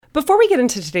Before we get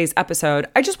into today's episode,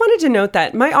 I just wanted to note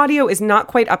that my audio is not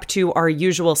quite up to our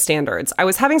usual standards. I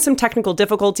was having some technical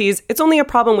difficulties. It's only a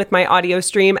problem with my audio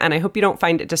stream, and I hope you don't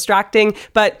find it distracting,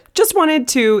 but just wanted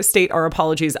to state our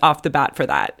apologies off the bat for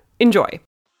that. Enjoy.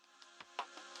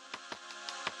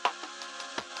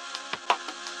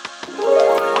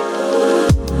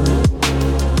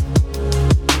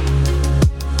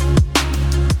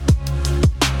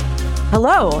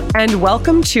 Hello, and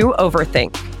welcome to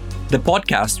Overthink, the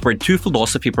podcast where two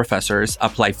philosophy professors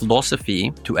apply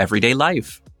philosophy to everyday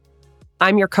life.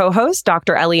 I'm your co-host,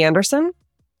 Dr. Ellie Anderson.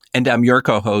 And I'm your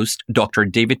co-host, Dr.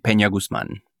 David Peña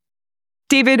Guzman.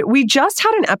 David, we just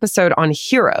had an episode on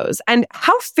heroes, and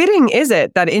how fitting is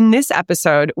it that in this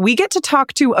episode, we get to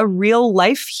talk to a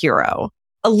real-life hero,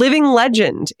 a living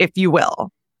legend, if you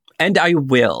will. And I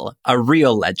will, a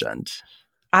real legend.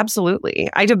 Absolutely.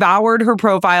 I devoured her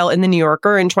profile in The New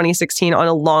Yorker in 2016 on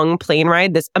a long plane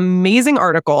ride. This amazing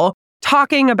article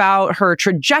talking about her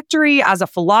trajectory as a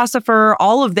philosopher,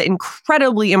 all of the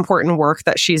incredibly important work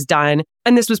that she's done.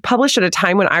 And this was published at a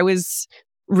time when I was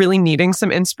really needing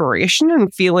some inspiration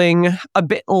and feeling a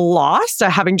bit lost,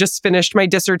 having just finished my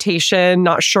dissertation,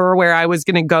 not sure where I was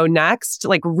going to go next.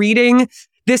 Like reading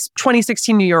this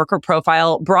 2016 New Yorker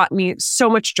profile brought me so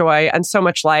much joy and so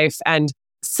much life and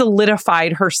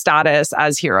solidified her status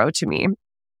as hero to me.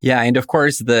 Yeah, and of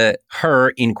course, the her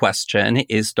in question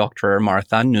is Dr.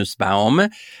 Martha Nussbaum.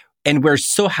 And we're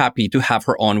so happy to have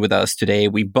her on with us today.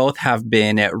 We both have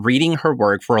been reading her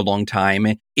work for a long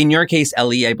time. In your case,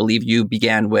 Ellie, I believe you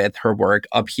began with her work,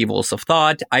 Upheavals of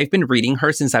Thought. I've been reading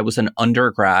her since I was an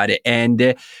undergrad,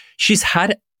 and she's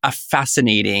had a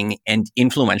fascinating and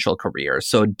influential career.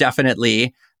 So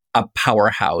definitely a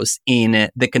powerhouse in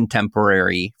the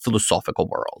contemporary philosophical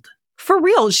world. For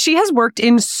real, she has worked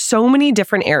in so many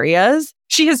different areas.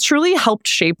 She has truly helped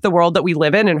shape the world that we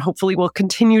live in and hopefully will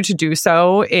continue to do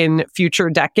so in future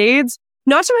decades.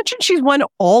 Not to mention, she's won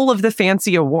all of the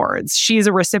fancy awards. She's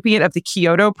a recipient of the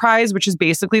Kyoto Prize, which is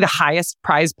basically the highest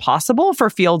prize possible for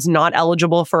fields not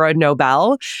eligible for a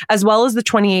Nobel, as well as the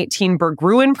 2018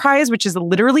 Berggruen Prize, which is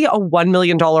literally a $1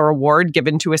 million award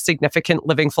given to a significant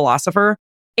living philosopher,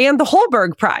 and the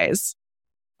Holberg Prize.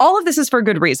 All of this is for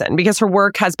good reason, because her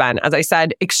work has been, as I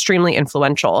said, extremely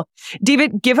influential.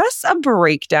 David, give us a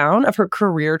breakdown of her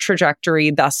career trajectory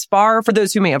thus far for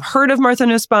those who may have heard of Martha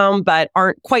Nussbaum, but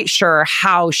aren't quite sure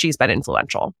how she's been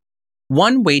influential.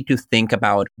 One way to think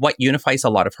about what unifies a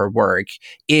lot of her work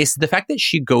is the fact that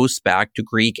she goes back to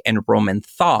Greek and Roman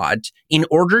thought in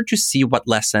order to see what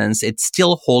lessons it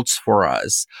still holds for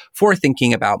us for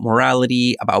thinking about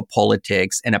morality, about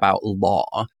politics, and about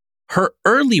law. Her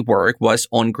early work was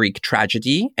on Greek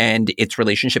tragedy and its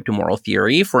relationship to moral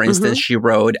theory. For instance, she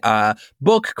wrote a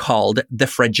book called The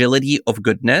Fragility of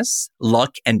Goodness,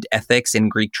 Luck and Ethics in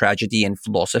Greek Tragedy and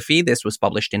Philosophy. This was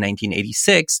published in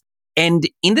 1986. And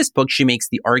in this book, she makes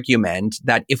the argument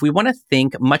that if we want to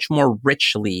think much more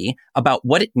richly about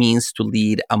what it means to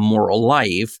lead a moral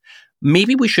life,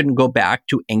 maybe we shouldn't go back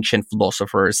to ancient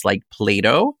philosophers like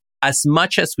Plato as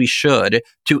much as we should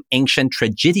to ancient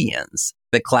tragedians,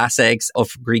 the classics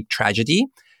of Greek tragedy,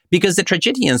 because the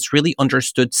tragedians really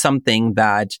understood something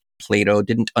that Plato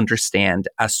didn't understand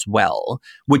as well,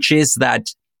 which is that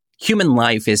human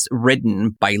life is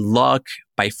ridden by luck,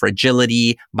 by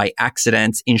fragility, by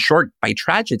accidents, in short, by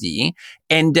tragedy.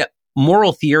 And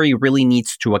moral theory really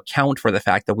needs to account for the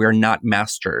fact that we're not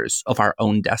masters of our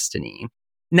own destiny.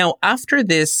 Now, after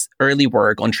this early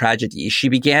work on tragedy, she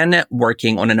began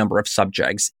working on a number of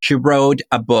subjects. She wrote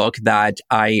a book that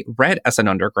I read as an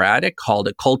undergrad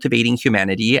called Cultivating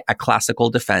Humanity, A Classical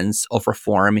Defense of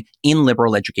Reform in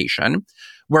Liberal Education,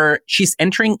 where she's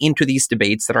entering into these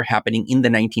debates that are happening in the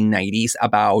 1990s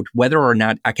about whether or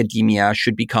not academia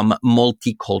should become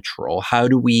multicultural. How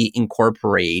do we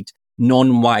incorporate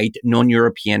non-white,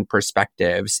 non-European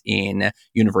perspectives in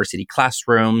university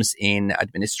classrooms, in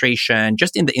administration,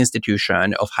 just in the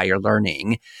institution of higher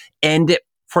learning. And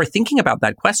for thinking about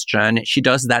that question, she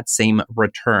does that same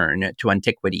return to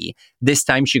antiquity. This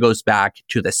time she goes back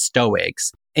to the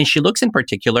Stoics, and she looks in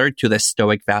particular to the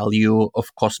Stoic value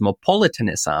of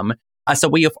cosmopolitanism as a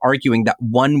way of arguing that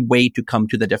one way to come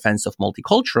to the defense of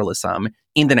multiculturalism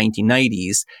in the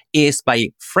 1990s is by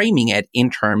framing it in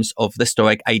terms of the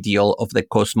Stoic ideal of the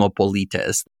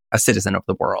cosmopolitas, a citizen of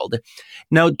the world.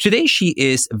 Now, today she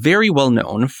is very well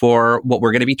known for what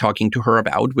we're going to be talking to her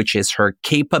about, which is her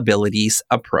capabilities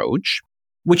approach,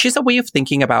 which is a way of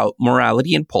thinking about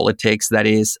morality and politics that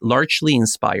is largely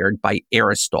inspired by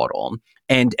Aristotle,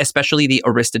 and especially the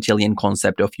Aristotelian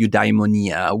concept of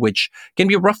eudaimonia, which can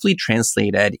be roughly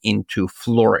translated into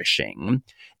flourishing.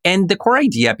 And the core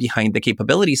idea behind the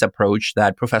capabilities approach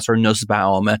that Professor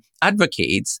Nussbaum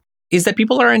advocates is that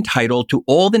people are entitled to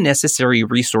all the necessary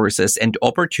resources and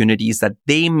opportunities that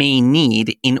they may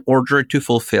need in order to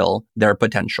fulfill their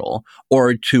potential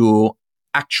or to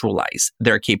actualize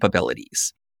their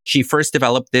capabilities. She first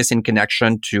developed this in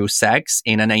connection to sex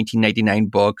in a 1999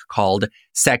 book called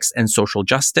Sex and Social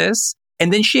Justice.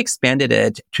 And then she expanded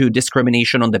it to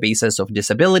discrimination on the basis of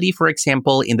disability, for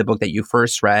example, in the book that you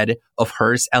first read of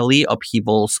hers, Ellie,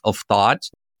 Upheavals of Thought,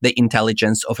 The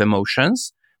Intelligence of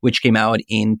Emotions, which came out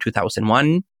in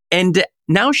 2001. And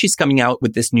now she's coming out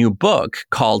with this new book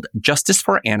called Justice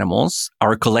for Animals,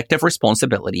 Our Collective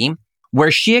Responsibility,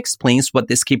 where she explains what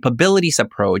this capabilities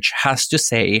approach has to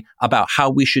say about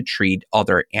how we should treat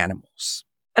other animals.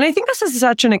 And I think this is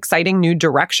such an exciting new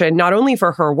direction, not only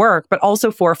for her work, but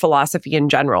also for philosophy in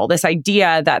general. This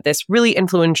idea that this really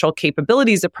influential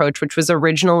capabilities approach, which was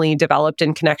originally developed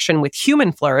in connection with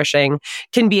human flourishing,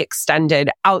 can be extended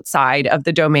outside of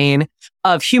the domain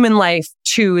of human life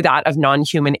to that of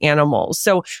non-human animals.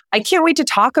 So I can't wait to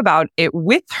talk about it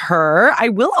with her. I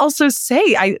will also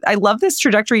say, I love this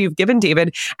trajectory you've given,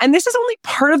 David. And this is only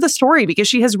part of the story because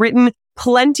she has written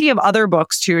plenty of other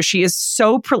books too. She is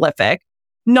so prolific.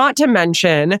 Not to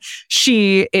mention,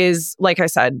 she is, like I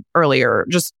said earlier,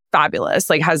 just fabulous,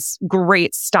 like has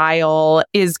great style,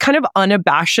 is kind of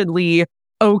unabashedly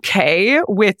okay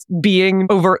with being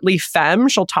overtly femme.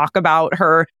 She'll talk about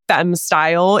her femme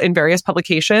style in various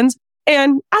publications.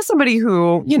 And as somebody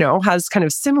who, has kind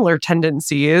of similar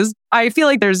tendencies, I feel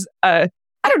like there's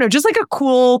just like a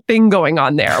cool thing going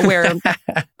on there where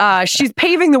she's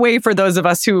paving the way for those of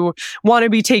us who want to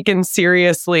be taken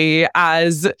seriously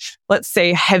as, let's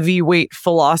say, heavyweight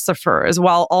philosophers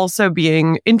while also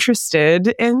being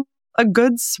interested in a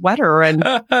good sweater. And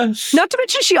not to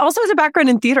mention, she also has a background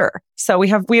in theater. So we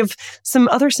have some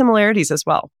other similarities as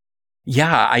well.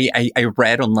 Yeah, I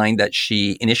read online that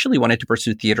she initially wanted to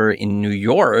pursue theater in New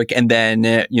York and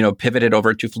then, pivoted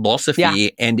over to philosophy. Yeah.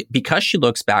 And because she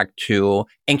looks back to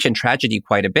ancient tragedy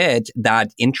quite a bit, that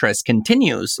interest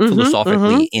continues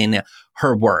philosophically in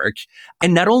her work.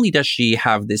 And not only does she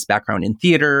have this background in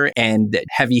theater and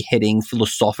heavy-hitting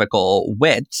philosophical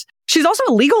wit, she's also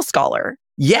a legal scholar.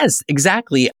 Yes,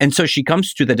 exactly. And so she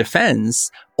comes to the defense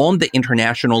on the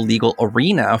international legal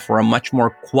arena for a much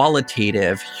more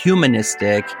qualitative,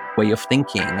 humanistic way of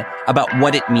thinking about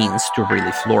what it means to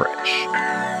really flourish.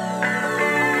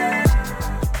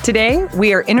 Today,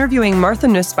 we are interviewing Martha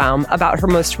Nussbaum about her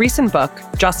most recent book,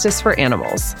 Justice for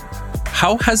Animals.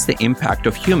 How has the impact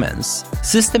of humans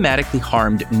systematically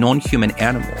harmed non-human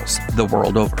animals the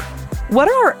world over? What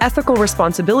are our ethical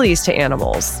responsibilities to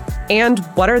animals? And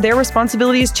what are their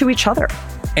responsibilities to each other?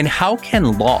 And how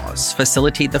can laws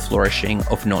facilitate the flourishing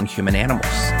of non-human animals?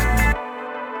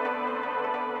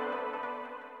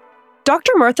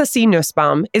 Dr. Martha C.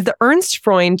 Nussbaum is the Ernst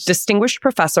Freund Distinguished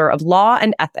Professor of Law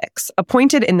and Ethics,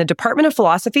 appointed in the Department of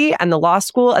Philosophy and the Law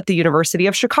School at the University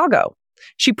of Chicago.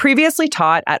 She previously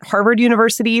taught at Harvard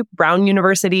University, Brown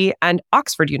University, and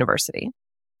Oxford University.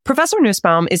 Professor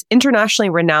Nussbaum is internationally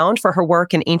renowned for her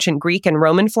work in ancient Greek and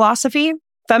Roman philosophy,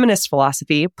 feminist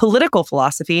philosophy, political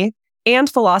philosophy, and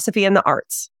philosophy and the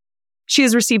arts. She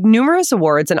has received numerous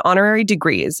awards and honorary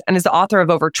degrees and is the author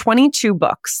of over 22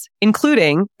 books,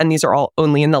 including, and these are all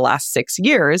only in the last 6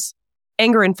 years,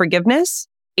 Anger and Forgiveness,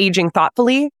 Aging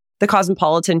Thoughtfully, The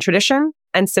Cosmopolitan Tradition,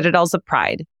 and Citadels of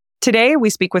Pride. Today, we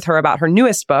speak with her about her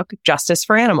newest book, Justice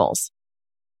for Animals.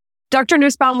 Dr.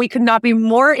 Nussbaum, we could not be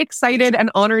more excited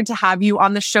and honored to have you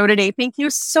on the show today. Thank you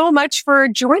so much for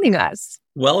joining us.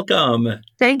 Welcome.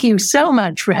 Thank you so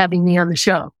much for having me on the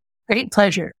show. Great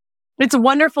pleasure. It's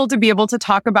wonderful to be able to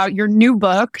talk about your new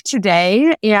book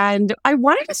today. And I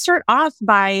wanted to start off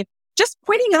by just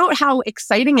pointing out how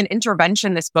exciting an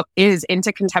intervention this book is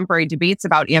into contemporary debates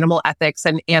about animal ethics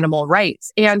and animal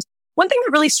rights. And one thing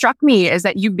that really struck me is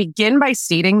that you begin by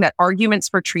stating that arguments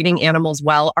for treating animals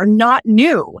well are not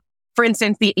new. For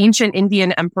instance, the ancient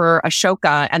Indian emperor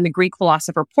Ashoka and the Greek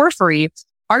philosopher Porphyry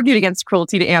argued against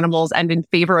cruelty to animals and in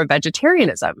favor of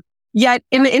vegetarianism. Yet,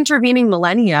 in the intervening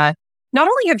millennia, not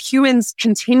only have humans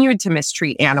continued to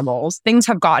mistreat animals, things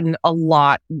have gotten a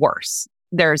lot worse.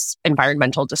 There's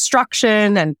environmental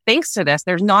destruction, and thanks to this,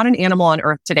 there's not an animal on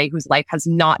Earth today whose life has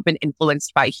not been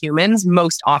influenced by humans,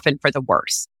 most often for the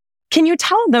worse. Can you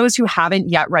tell those who haven't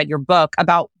yet read your book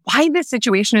about why this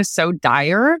situation is so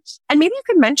dire? And maybe you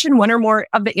could mention one or more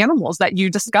of the animals that you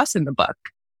discuss in the book.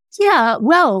 Yeah,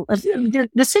 well,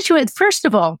 the situation, first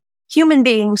of all, human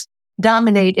beings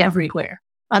dominate everywhere.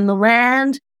 On the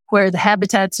land, where the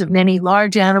habitats of many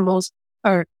large animals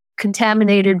are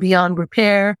contaminated beyond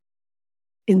repair.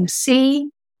 In the sea,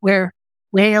 where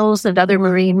whales and other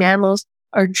marine mammals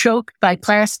are choked by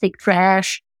plastic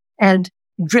trash and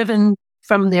driven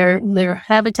from their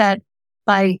habitat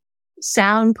by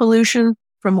sound pollution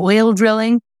from oil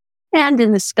drilling, and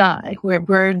in the sky where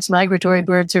migratory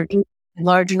birds are in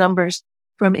large numbers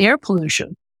from air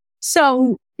pollution.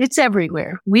 So it's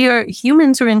everywhere.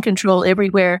 Humans are in control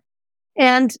everywhere.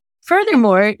 And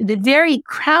furthermore, the very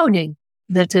crowding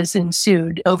that has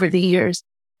ensued over the years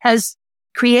has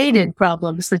created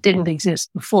problems that didn't exist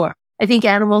before. I think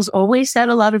animals always had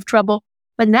a lot of trouble,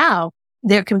 but now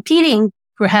they're competing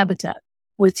for habitat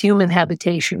with human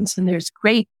habitations. And there's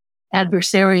great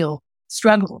adversarial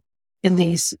struggle in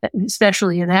these,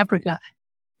 especially in Africa.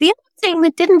 The other thing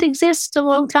that didn't exist a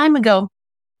long time ago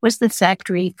was the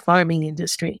factory farming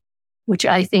industry, which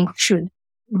I think should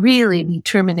really be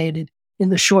terminated in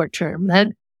the short term. That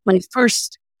my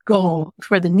first goal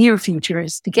for the near future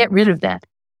is to get rid of that.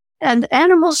 And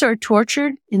animals are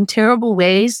tortured in terrible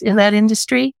ways in that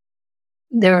industry.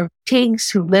 There are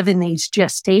pigs who live in these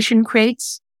gestation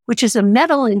crates, which is a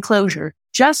metal enclosure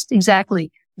just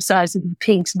exactly the size of the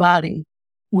pig's body,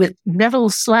 with metal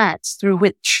slats through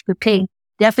which the pig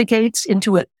defecates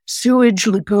into a sewage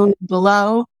lagoon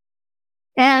below.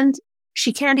 And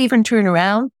she can't even turn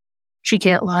around. She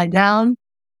can't lie down.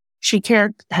 She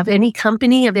can't have any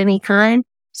company of any kind.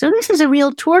 So this is a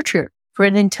real torture for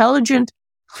an intelligent,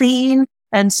 clean,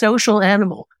 and social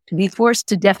animal to be forced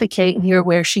to defecate near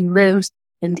where she lives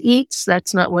and eats.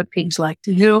 That's not what pigs like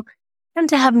to do. And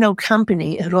to have no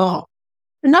company at all.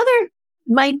 Another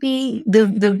might be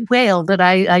the whale that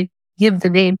I give the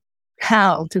name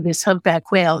Hal to, this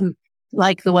humpback whale, who,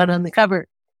 like the one on the cover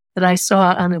that I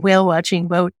saw on a whale watching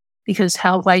boat, because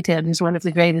Hal Whitehead is one of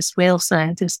the greatest whale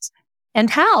scientists. And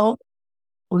Hal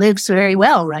lives very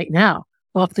well right now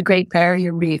off the Great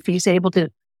Barrier Reef. He's able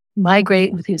to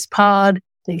migrate with his pod.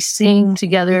 They sing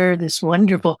together this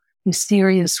wonderful,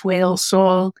 mysterious whale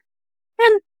song.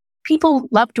 And people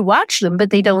love to watch them,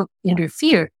 but they don't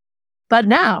interfere. But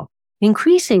now,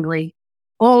 increasingly,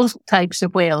 all types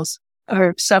of whales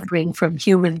are suffering from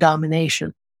human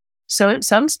domination. So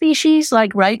some species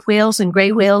like right whales and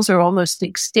gray whales are almost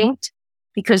extinct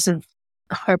because of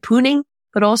harpooning,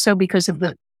 but also because of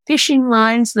the fishing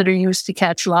lines that are used to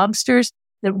catch lobsters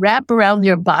that wrap around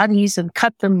their bodies and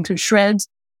cut them to shreds.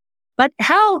 But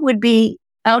Hal would be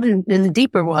out in the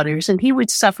deeper waters, and he would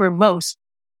suffer most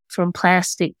from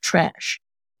plastic trash.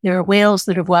 There are whales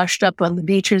that have washed up on the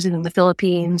beaches in the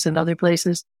Philippines and other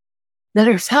places that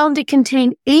are found to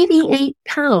contain 88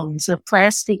 pounds of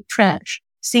plastic trash,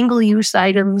 single-use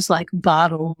items like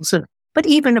bottles, but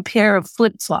even a pair of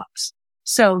flip-flops.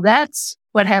 So that's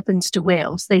what happens to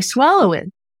whales. They swallow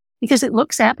it because it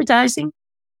looks appetizing,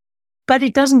 but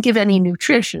it doesn't give any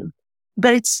nutrition.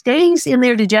 But it stays in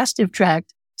their digestive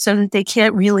tract so that they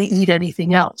can't really eat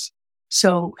anything else.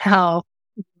 So Hal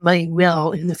may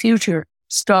well in the future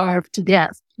starve to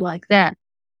death like that.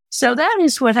 So that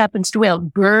is what happens to whales.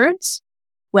 Birds,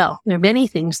 well, there are many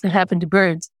things that happen to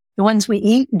birds. The ones we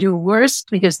eat do worse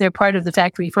because they're part of the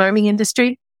factory farming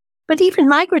industry. But even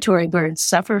migratory birds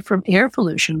suffer from air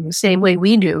pollution the same way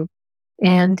we do.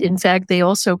 And in fact, they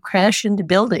also crash into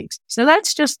buildings. So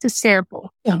that's just a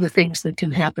sample of the things that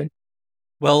can happen.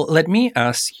 Well, let me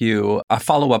ask you a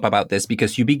follow-up about this,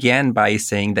 because you began by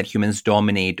saying that humans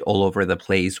dominate all over the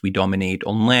place. We dominate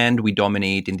on land, we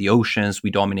dominate in the oceans, we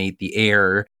dominate the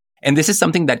air. And this is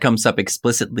something that comes up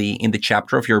explicitly in the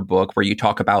chapter of your book where you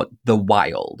talk about the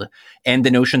wild and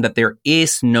the notion that there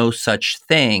is no such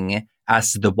thing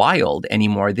as the wild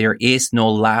anymore. There is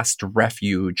no last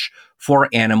refuge for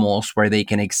animals where they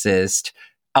can exist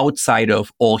outside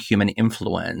of all human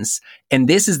influence. And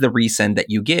this is the reason that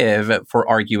you give for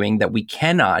arguing that we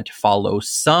cannot follow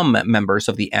some members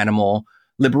of the animal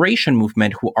liberation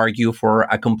movement who argue for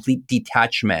a complete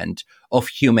detachment of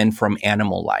human from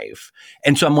animal life.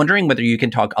 And so I'm wondering whether you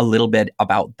can talk a little bit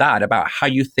about that, about how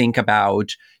you think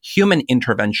about human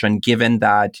intervention, given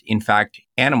that, in fact,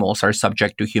 animals are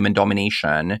subject to human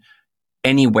domination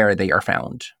anywhere they are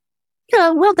found.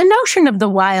 Yeah, well, the notion of the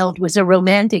wild was a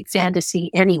romantic fantasy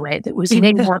anyway that was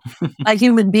made more by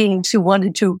human beings who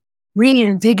wanted to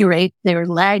reinvigorate their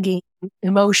lagging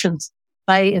emotions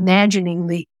by imagining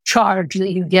the charge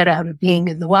that you get out of being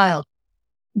in the wild.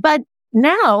 But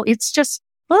now it's just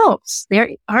false. There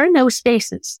are no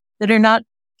spaces that are not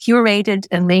curated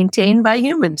and maintained by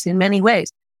humans in many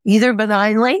ways, either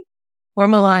benignly or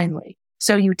malignly.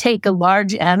 So you take a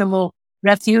large animal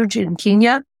refuge in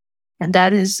Kenya, and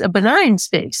that is a benign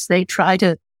space. They try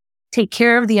to take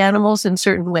care of the animals in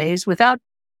certain ways without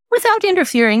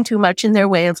interfering too much in their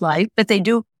way of life, but they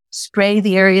do spray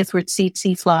the areas with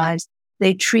tsetse flies.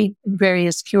 They treat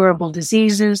various curable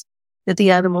diseases that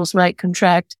the animals might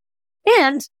contract.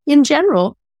 And in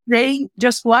general, they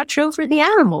just watch over the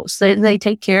animals. They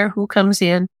take care who comes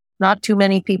in. Not too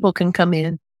many people can come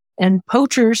in. And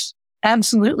poachers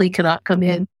absolutely cannot come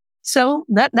in. So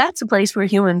that's a place where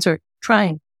humans are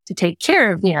trying to take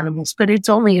care of the animals, but it's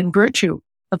only in virtue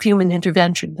of human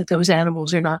intervention that those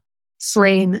animals are not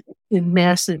slain in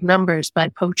massive numbers by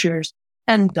poachers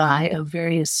and die of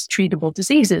various treatable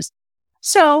diseases.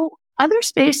 So other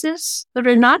spaces that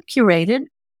are not curated,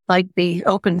 like the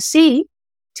open sea,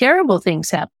 terrible things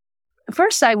happen.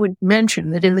 First, I would mention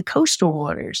that in the coastal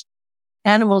waters,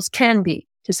 animals can be,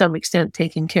 to some extent,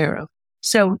 taken care of.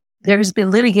 So there has been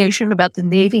litigation about the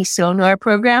Navy sonar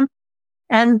program,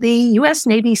 and the U.S.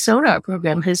 Navy sonar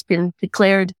program has been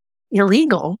declared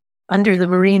illegal under the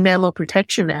Marine Mammal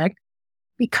Protection Act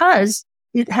because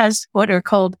it has what are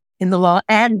called in the law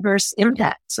adverse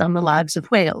impacts on the lives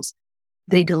of whales.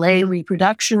 They delay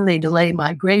reproduction, they delay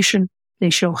migration, they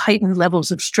show heightened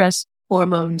levels of stress,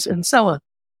 hormones, and so on.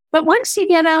 But once you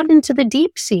get out into the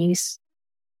deep seas,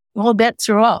 all bets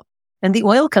are off. And the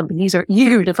oil companies are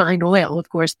eager to find oil, of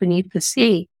course, beneath the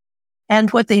sea.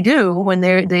 And what they do when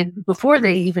before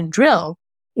they even drill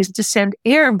is to send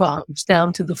air bombs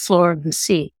down to the floor of the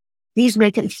sea. These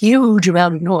make a huge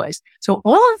amount of noise. So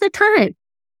all of the time,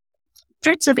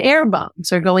 threats of air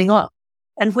bombs are going off.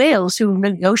 And whales who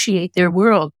negotiate their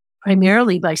world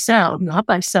primarily by sound, not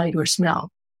by sight or smell,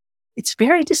 it's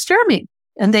very disturbing.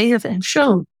 And they have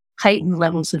shown heightened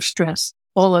levels of stress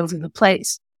all over the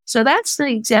place. So that's the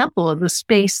example of a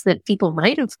space that people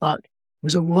might have thought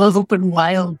was a open,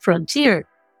 wild frontier,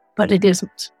 but it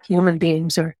isn't. Human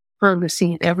beings are on the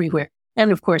scene everywhere.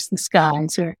 And of course, the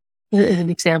skies are an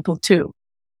example too.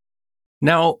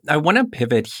 Now, I want to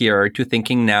pivot here to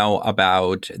thinking now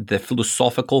about the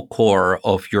philosophical core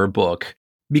of your book,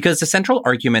 because the central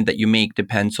argument that you make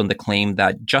depends on the claim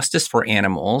that justice for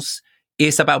animals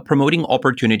is about promoting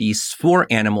opportunities for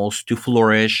animals to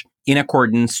flourish in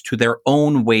accordance to their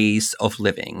own ways of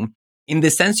living. In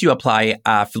this sense, you apply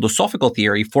a philosophical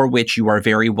theory for which you are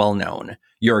very well known,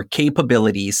 your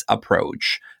capabilities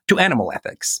approach to animal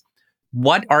ethics.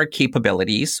 What are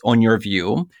capabilities on your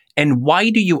view, and why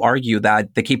do you argue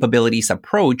that the capabilities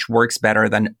approach works better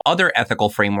than other ethical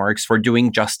frameworks for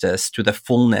doing justice to the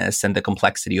fullness and the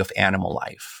complexity of animal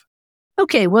life?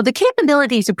 Okay, well, the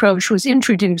capabilities approach was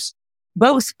introduced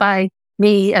both by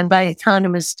me and by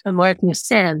economist Amartya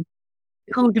Sen,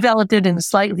 who developed it in a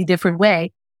slightly different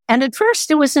way. And at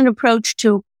first, it was an approach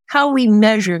to how we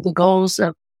measure the goals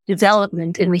of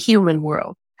development in the human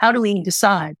world. How do we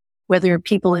decide whether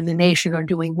people in the nation are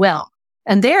doing well?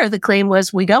 And there, the claim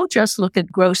was we don't just look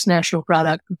at gross national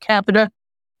product per capita,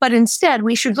 but instead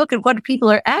we should look at what people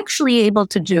are actually able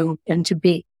to do and to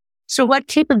be. So what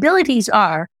capabilities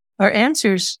are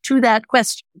answers to that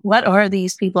question. What are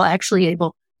these people actually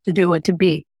able to do and to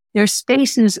be? There's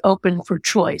spaces open for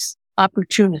choice,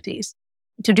 opportunities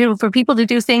for people to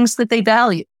do things that they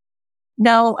value.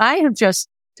 Now, I have just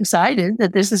decided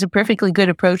that this is a perfectly good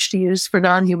approach to use for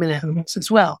non-human animals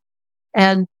as well.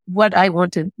 And what I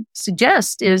want to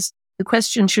suggest is the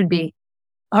question should be,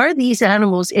 are these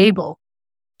animals able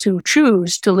to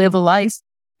choose to live a life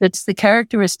that's the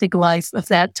characteristic life of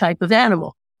that type of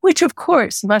animal? Which, of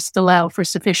course, must allow for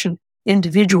sufficient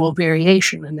individual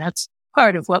variation. And that's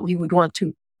part of what we would want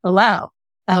to allow.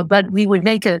 But we would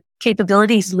make a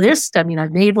capabilities list. I mean,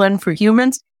 I've made one for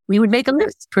humans. We would make a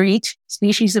list for each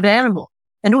species of animal.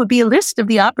 And it would be a list of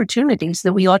the opportunities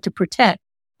that we ought to protect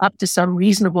up to some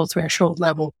reasonable threshold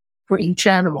level for each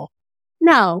animal.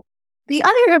 Now, the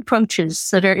other approaches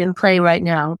that are in play right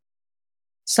now,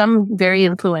 some very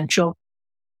influential,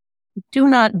 do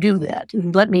not do that.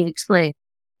 And let me explain.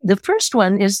 The first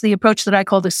one is the approach that I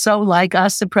call the so like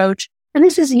us approach. And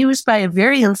this is used by a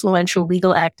very influential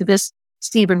legal activist,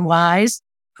 Stephen Wise,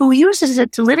 who uses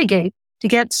it to litigate to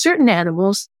get certain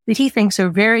animals that he thinks are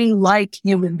very like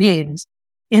human beings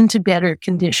into better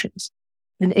conditions.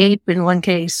 An ape in one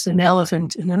case, an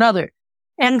elephant in another.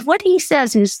 And what he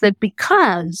says is that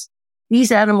because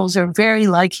these animals are very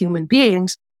like human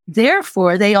beings,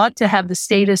 therefore they ought to have the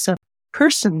status of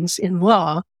persons in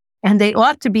law, and they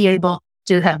ought to be able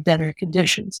to have better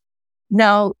conditions.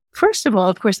 Now, first of all,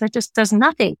 of course, that just does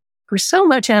nothing for so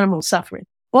much animal suffering.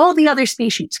 All the other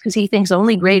species, because he thinks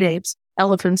only great apes,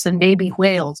 elephants, and maybe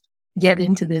whales get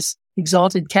into this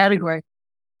exalted category.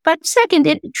 But second,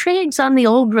 it trades on the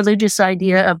old religious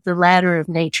idea of the ladder of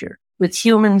nature, with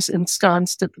humans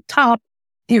ensconced at the top,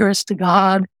 nearest to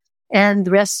God, and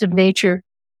the rest of nature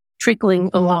trickling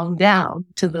along down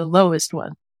to the lowest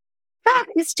one. That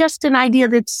is just an idea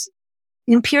that's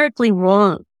empirically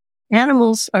wrong.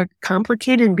 animals are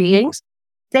complicated beings.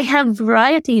 They have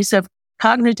varieties of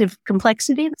cognitive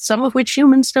complexity, some of which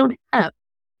humans don't have.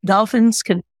 Dolphins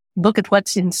can look at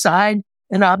what's inside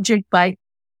an object by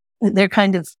their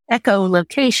kind of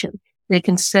echolocation. They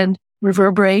can send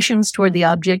reverberations toward the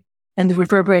object, and the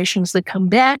reverberations that come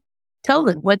back tell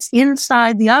them what's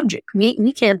inside the object.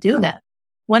 We can't do that.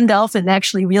 One dolphin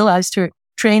actually realized her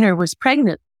trainer was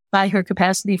pregnant by her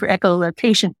capacity for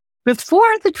echolocation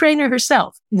before the trainer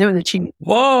herself knew that she...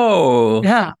 Whoa!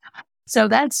 Yeah. So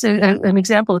that's an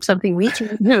example of something we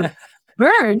can do.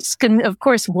 Birds can, of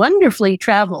course, wonderfully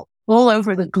travel all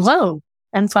over the globe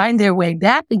and find their way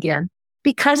back again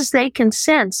because they can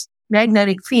sense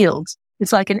magnetic fields.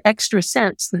 It's like an extra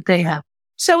sense that they have.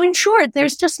 So in short,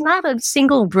 there's just not a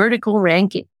single vertical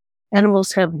ranking.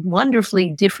 Animals have wonderfully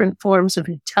different forms of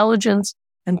intelligence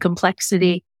and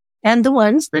complexity, and the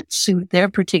ones that suit their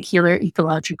particular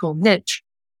ecological niche.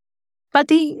 But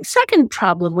the second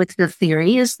problem with the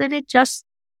theory is that it just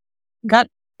got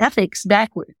ethics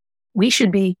backward. We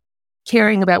should be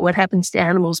caring about what happens to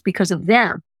animals because of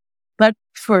them. But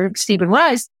for Stephen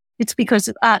Wise, it's because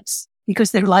of us,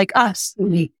 because they're like us,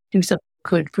 and we do something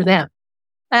good for them.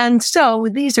 And so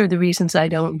these are the reasons I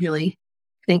don't really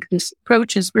think this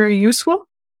approach is very useful.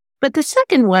 But the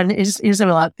second one is a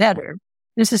lot better.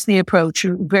 This is the approach,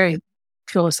 a very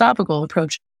philosophical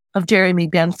approach of Jeremy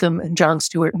Bentham and John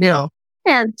Stuart Mill,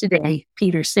 and today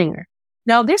Peter Singer.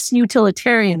 Now, this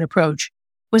utilitarian approach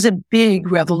was a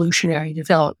big revolutionary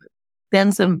development.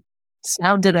 Bentham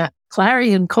sounded a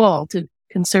clarion call to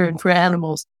concern for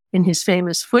animals in his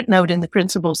famous footnote in the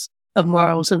Principles of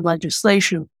Morals and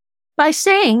Legislation by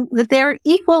saying that they're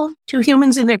equal to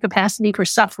humans in their capacity for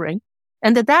suffering,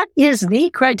 and that is the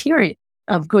criteria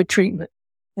of good treatment.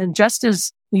 And just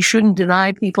as we shouldn't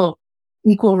deny people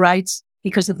equal rights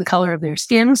because of the color of their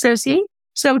skin, says he,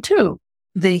 so too,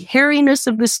 the hairiness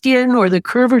of the skin or the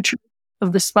curvature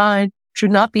of the spine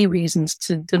should not be reasons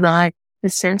to deny a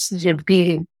sensitive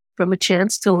being from a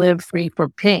chance to live free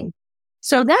from pain.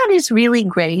 So that is really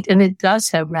great, and it does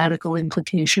have radical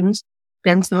implications.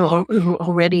 Bentham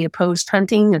already opposed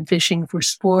hunting and fishing for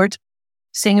sport.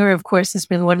 Singer, of course, has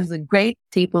been one of the great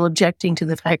people objecting to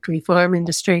the factory farm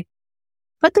industry.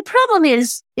 But the problem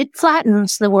is it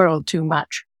flattens the world too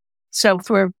much. So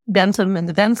for Bentham and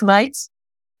the Benthamites,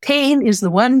 pain is the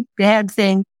one bad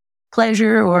thing.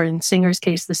 Pleasure, or in Singer's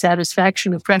case, the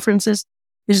satisfaction of preferences,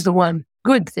 is the one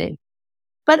good thing.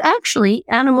 But actually,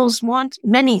 animals want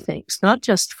many things, not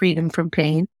just freedom from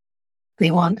pain. They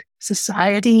want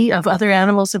society of other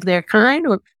animals of their kind,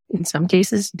 or in some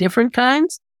cases, different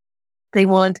kinds. They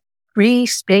want free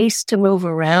space to move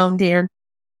around in.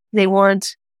 They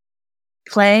want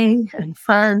play and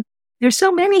fun. There's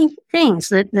so many things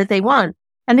that they want.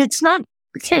 And it's not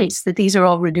the case that these are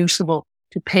all reducible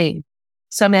to pain.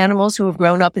 Some animals who have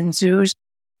grown up in zoos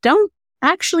don't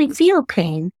actually feel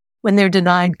pain when they're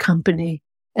denied company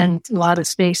and a lot of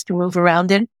space to move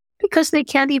around in because they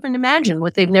can't even imagine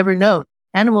what they've never known.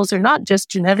 Animals are not just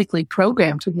genetically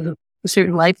programmed to live a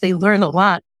certain life. They learn a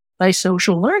lot by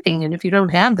social learning. And if you don't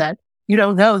have that, you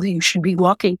don't know that you should be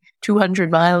walking 200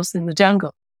 miles in the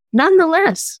jungle.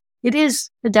 Nonetheless, it is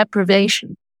a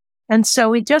deprivation. And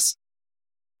so it just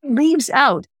leaves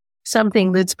out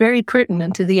something that's very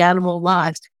pertinent to the animal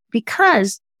lives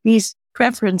because these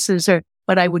preferences are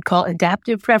what I would call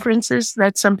adaptive preferences.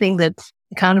 That's something that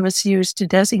economists use to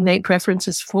designate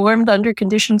preferences formed under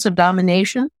conditions of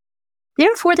domination.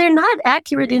 Therefore, they're not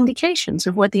accurate indications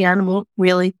of what the animal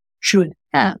really should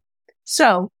have.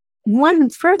 So one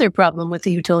further problem with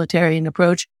the utilitarian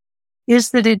approach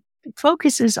is that it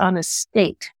focuses on a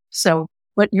state. So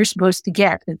what you're supposed to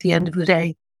get at the end of the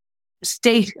day, a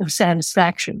state of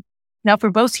satisfaction. Now,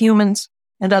 for both humans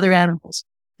and other animals,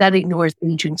 that ignores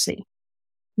agency.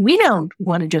 We don't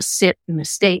want to just sit in a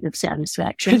state of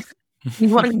satisfaction. We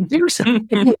want to do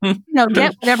something,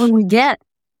 get whatever we get,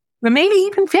 or maybe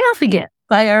even fail to get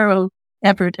by our own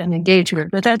effort and engagement.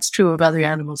 But that's true of other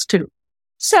animals too.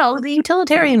 So the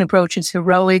utilitarian approach is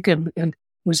heroic and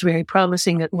was very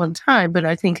promising at one time, but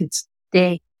I think its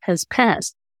day has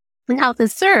passed. Now, the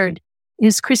third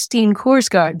is Christine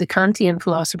Korsgaard, the Kantian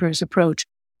philosopher's approach,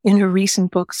 in her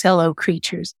recent book, Fellow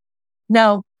Creatures.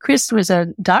 Now, Chris was a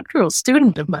doctoral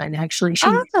student of mine, actually. She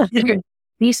did her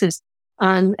thesis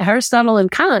on Aristotle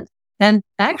and Kant. And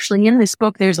actually, in this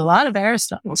book, there's a lot of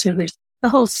Aristotle. So there's the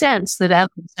whole sense that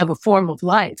animals have a form of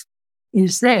life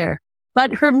is there.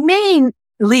 But her main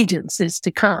allegiance is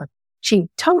to Kant. She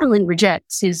totally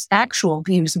rejects his actual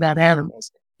views about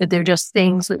animals, that they're just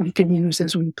things that we can use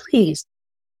as we please.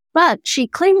 But she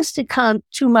clings to Kant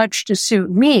too much to suit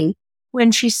me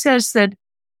when she says that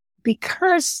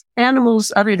because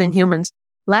animals other than humans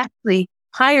lack the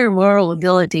higher moral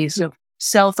abilities of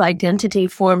self-identity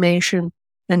formation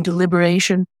and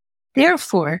deliberation,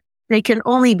 therefore, they can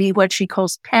only be what she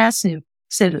calls passive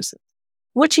citizens.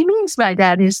 What she means by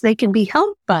that is they can be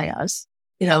helped by us,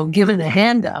 given a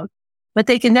handout, but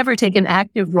they can never take an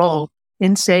active role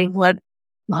in saying what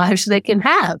lives they can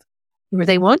have or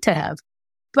they want to have.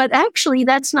 But actually,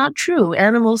 that's not true.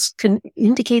 Animals can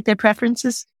indicate their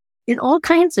preferences in all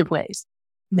kinds of ways.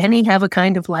 Many have a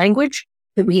kind of language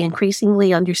that we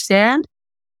increasingly understand.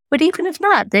 But even if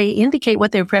not, they indicate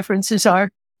what their preferences are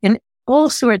in all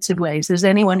sorts of ways, as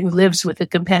anyone who lives with a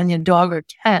companion dog or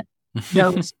cat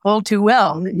knows all too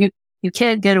well. You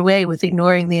can't get away with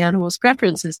ignoring the animal's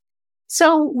preferences.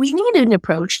 So we need an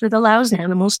approach that allows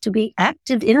animals to be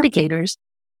active indicators,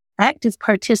 active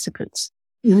participants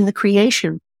in the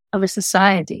creation of a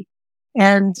society.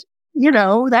 And,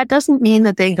 that doesn't mean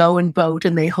that they go and vote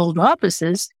and they hold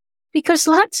offices, because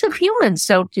lots of humans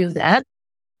don't do that.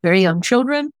 Very young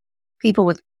children, people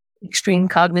with extreme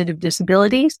cognitive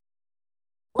disabilities,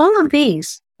 all of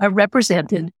these are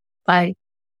represented by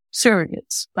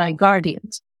surrogates, by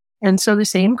guardians. And so the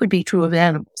same could be true of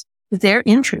animals. Their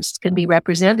interests can be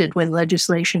represented when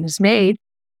legislation is made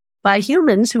by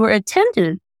humans who are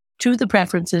attentive to the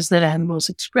preferences that animals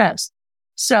express.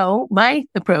 So my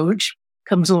approach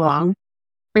comes along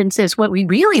and says what we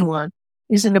really want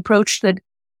is an approach that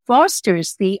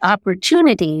fosters the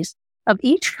opportunities of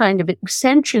each kind of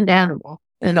sentient animal,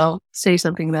 and I'll say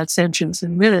something about sentience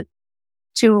in a minute,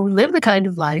 to live the kind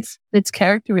of life that's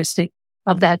characteristic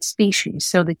of that species.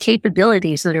 So the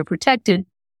capabilities that are protected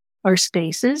are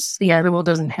spaces. The animal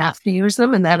doesn't have to use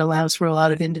them, and that allows for a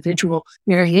lot of individual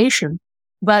variation.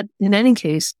 But in any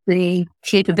case, the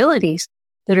capabilities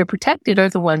that are protected are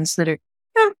the ones that are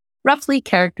roughly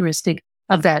characteristic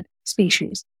of that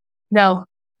species. Now,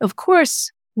 of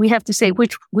course, we have to say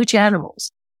which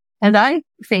animals. And I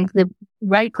think the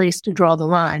right place to draw the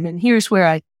line, and here's where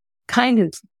I kind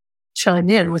of chime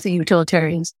in with the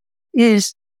utilitarians,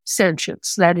 is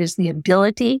sentience. That is the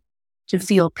ability to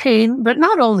feel pain, but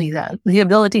not only that, the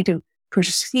ability to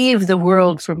perceive the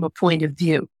world from a point of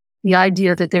view. The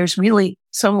idea that there's really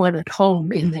someone at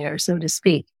home in there, so to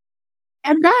speak.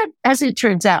 And that, as it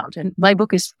turns out, and my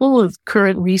book is full of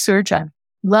current research. I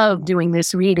love doing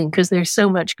this reading because there's so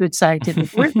much good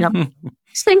scientific work now.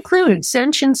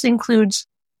 Sentience includes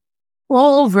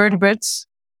all vertebrates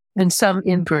and some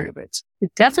invertebrates.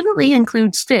 It definitely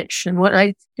includes fish. And what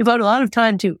I devote a lot of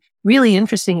time to really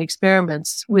interesting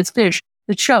experiments with fish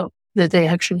that show that they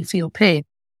actually feel pain.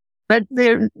 But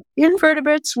they're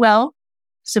invertebrates, well,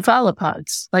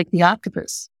 cephalopods, like the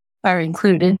octopus, are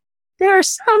included. There are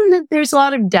some that there's a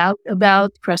lot of doubt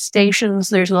about. Crustaceans,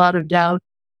 there's a lot of doubt.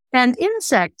 And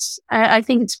insects, I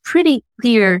think it's pretty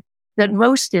clear that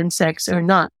most insects are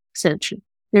not sentient.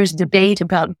 There's debate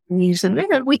about these, and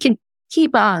we can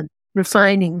keep on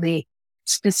refining the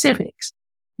specifics.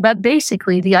 But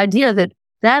basically, the idea that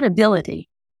that ability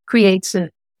creates a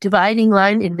dividing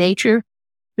line in nature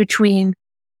between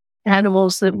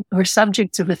animals that are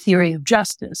subjects of a theory of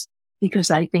justice, because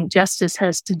I think justice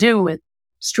has to do with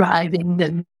striving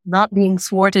and not being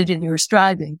thwarted in your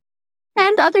striving,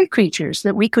 and other creatures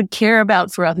that we could care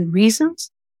about for other reasons,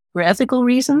 for ethical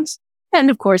reasons, and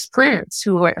of course plants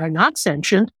who are not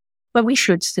sentient, but we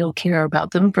should still care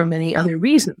about them for many other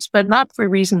reasons, but not for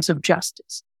reasons of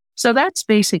justice. So that's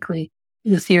basically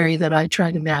the theory that I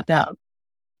try to map out.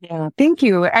 Yeah, thank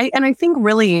you. I think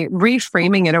really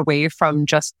reframing it away from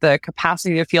just the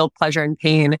capacity to feel pleasure and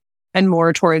pain and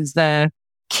more towards the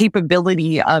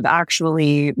capability of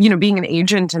actually, being an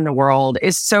agent in the world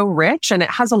is so rich, and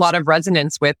it has a lot of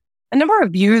resonance with a number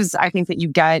of views I think that you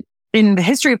get in the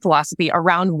history of philosophy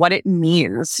around what it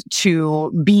means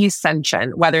to be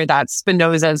sentient, whether that's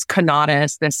Spinoza's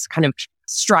conatus, this kind of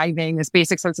striving, this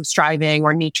basic sense of striving,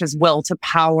 or Nietzsche's will to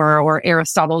power, or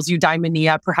Aristotle's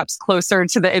eudaimonia, perhaps closer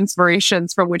to the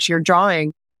inspirations from which you're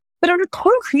drawing. But on a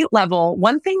concrete level,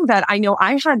 one thing that I know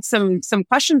I had some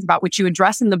questions about, which you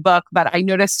address in the book, but I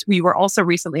noticed we were also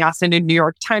recently asked in a New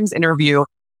York Times interview,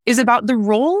 is about the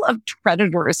role of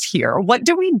predators here. What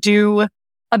do we do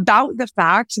about the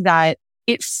fact that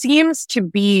it seems to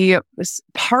be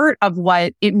part of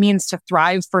what it means to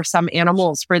thrive for some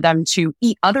animals, for them to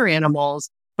eat other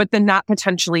animals, but then that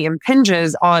potentially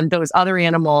impinges on those other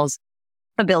animals'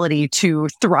 ability to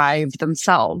thrive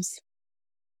themselves?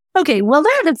 Okay, well,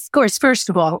 that, of course, first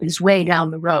of all, is way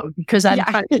down the road, because I'm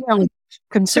primarily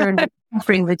concerned with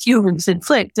suffering that humans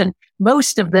inflict, and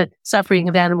most of the suffering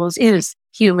of animals is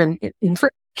human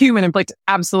inflicted.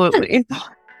 Absolutely.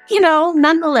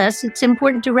 Nonetheless, it's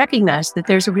important to recognize that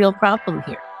there's a real problem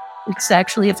here. It's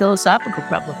actually a philosophical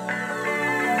problem.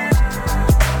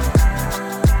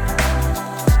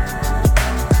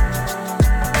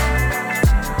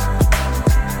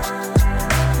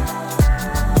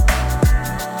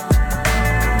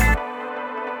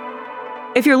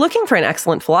 If you're looking for an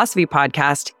excellent philosophy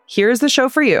podcast, here's the show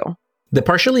for you. The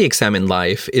Partially Examined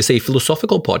Life is a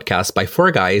philosophical podcast by four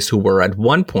guys who were at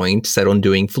one point set on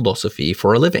doing philosophy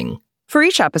for a living. For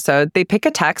each episode, they pick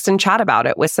a text and chat about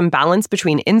it with some balance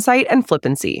between insight and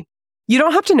flippancy. You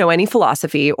don't have to know any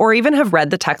philosophy or even have read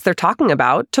the text they're talking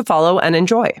about to follow and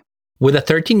enjoy. With a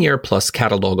 13-year-plus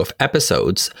catalog of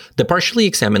episodes, The Partially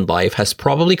Examined Life has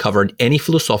probably covered any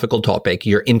philosophical topic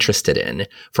you're interested in,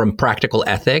 from practical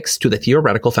ethics to the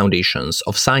theoretical foundations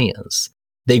of science.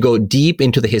 They go deep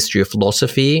into the history of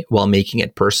philosophy while making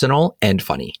it personal and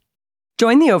funny.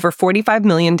 Join the over 45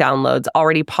 million downloads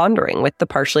already pondering with The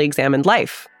Partially Examined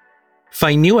Life.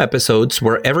 Find new episodes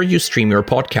wherever you stream your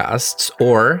podcasts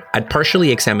or at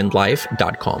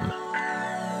partiallyexaminedlife.com.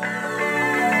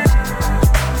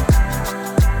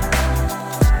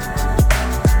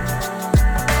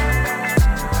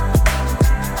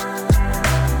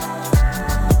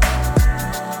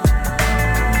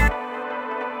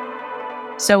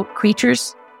 So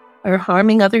creatures are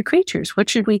harming other creatures. What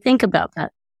should we think about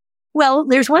that? Well,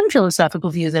 there's one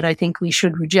philosophical view that I think we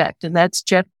should reject, and that's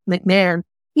Jeff McMahon.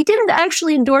 He didn't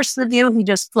actually endorse the view. He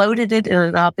just floated it in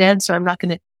an op-ed, so I'm not going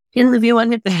to pin the view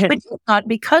on it. But he thought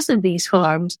because of these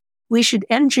harms, we should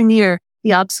engineer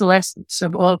the obsolescence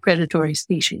of all predatory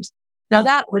species. Now,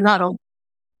 that would not only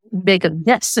make a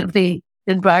mess of the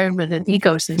environment and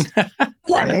ecosystem.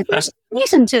 There's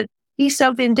reason to be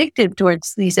so vindictive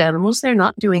towards these animals. They're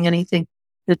not doing anything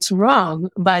that's wrong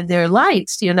by their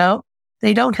lives, you know.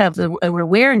 They don't have the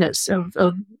awareness of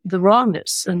the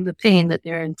wrongness and the pain that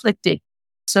they're inflicting.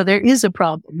 So there is a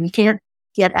problem. We can't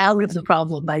get out of the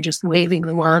problem by just waving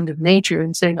the wand of nature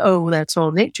and saying, oh, that's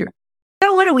all nature.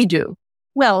 So what do we do?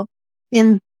 Well,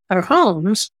 in our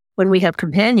homes, when we have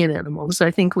companion animals,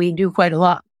 I think we do quite a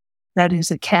lot. That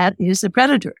is, a cat is a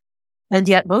predator. And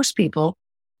yet most people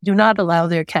do not allow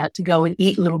their cat to go and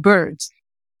eat little birds.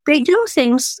 They do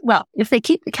things, well, if they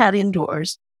keep the cat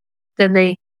indoors, then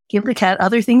they give the cat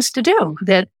other things to do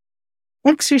that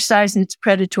exercise its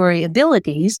predatory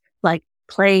abilities, like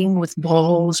playing with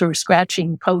balls or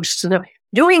scratching posts and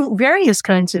doing various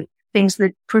kinds of things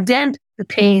that prevent the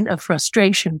pain of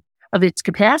frustration of its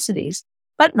capacities,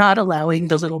 but not allowing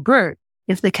the little bird.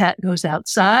 If the cat goes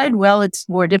outside, well, it's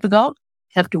more difficult.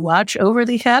 You have to watch over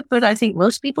the cat, but I think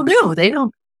most people do. They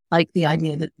don't like the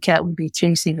idea that the cat would be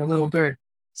chasing a little bird.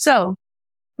 So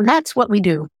that's what we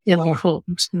do in our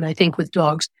homes, and I think with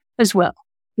dogs as well.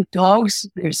 With dogs,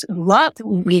 there's a lot that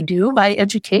we do by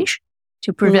education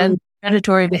to prevent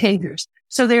predatory behaviors.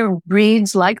 So there are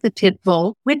breeds like the pit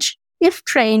bull, which, if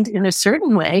trained in a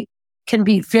certain way, can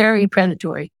be very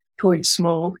predatory towards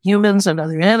small humans and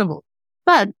other animals.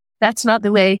 But that's not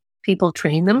the way people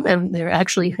train them, and they're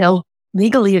actually held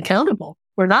legally accountable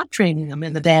for not training them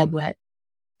in the bad way.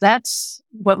 That's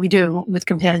what we do with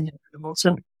companion animals,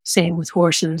 and same with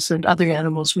horses and other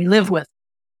animals we live with.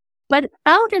 But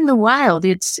out in the wild,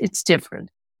 it's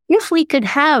different. If we could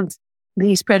have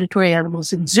these predatory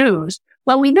animals in zoos,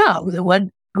 well, we know that what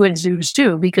good zoos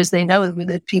do, because they know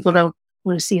that people don't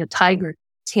want to see a tiger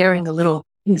tearing a little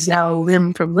gazelle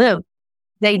limb from limb.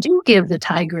 They do give the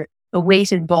tiger a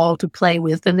weighted ball to play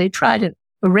with, and they try to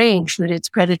arrange that its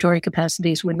predatory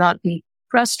capacities would not be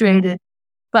frustrated,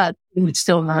 but it would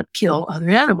still not kill other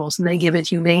animals, and they give it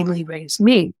humanely raised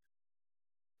meat.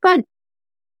 But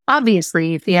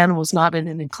obviously, if the animal's not in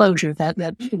an enclosure, that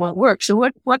won't work. So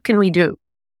what can we do?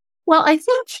 Well, I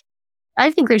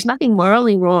think there's nothing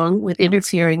morally wrong with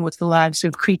interfering with the lives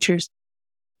of creatures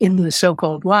in the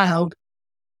so-called wild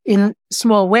in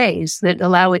small ways that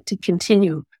allow it to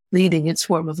continue leading its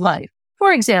form of life.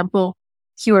 For example,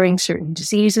 curing certain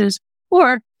diseases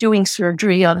or doing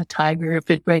surgery on a tiger if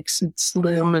it breaks its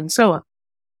limb and so on.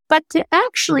 But to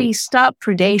actually stop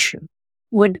predation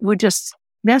would just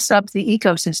mess up the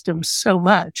ecosystem so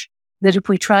much that if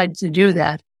we tried to do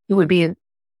that, it would be an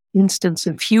instance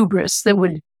of hubris that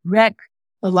would wreck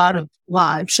a lot of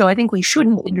lives. So I think we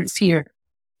shouldn't interfere.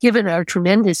 Given our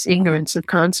tremendous ignorance of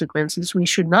consequences, we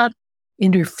should not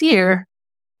interfere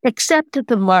except at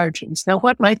the margins. Now,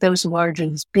 what might those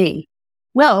margins be?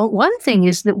 Well, one thing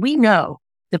is that we know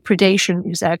that predation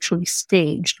is actually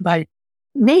staged by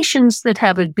nations that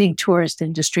have a big tourist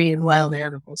industry in wild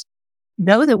animals.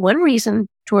 Know that one reason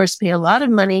tourists pay a lot of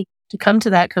money to come to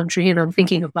that country, and I'm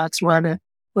thinking of Botswana,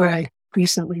 where I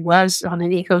recently was on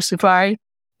an eco safari,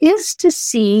 is to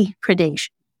see predation.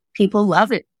 People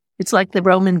love it. It's like the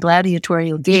Roman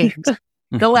gladiatorial games.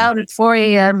 Go out at 4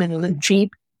 a.m. in a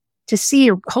Jeep to see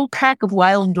a whole pack of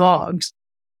wild dogs,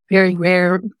 very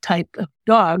rare type of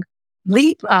dog,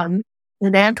 leap on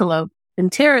an antelope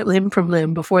and tear it limb from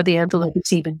limb before the antelope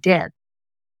is even dead.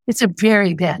 It's a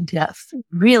very bad death,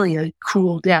 really a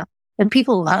cruel death. And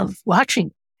people love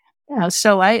watching.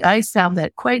 So I found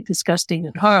that quite disgusting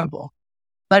and horrible.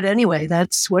 But anyway,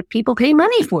 that's what people pay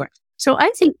money for. So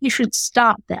I think you should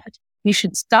stop that. You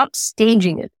should stop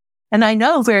staging it. And I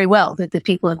know very well that the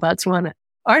people in Botswana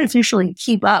artificially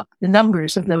keep up the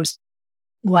numbers of those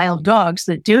wild dogs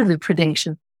that do the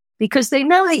predation, because they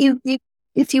know that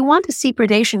if you want to see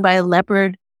predation by a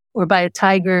leopard or by a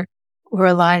tiger or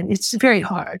a lion, it's very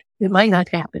hard. It might not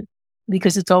happen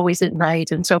because it's always at night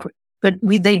and so forth. But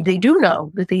they do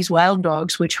know that these wild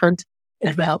dogs, which hunt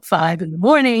at about 5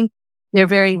 a.m, they're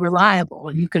very reliable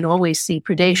and you can always see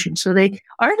predation. So they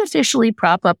artificially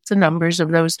prop up the numbers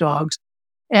of those dogs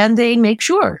and they make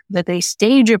sure that they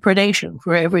stage a predation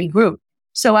for every group.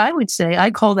 So I would say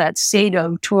I call that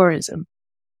pseudo-tourism.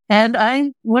 And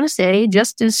I want to say,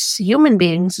 just as human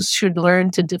beings should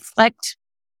learn to deflect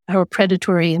our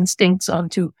predatory instincts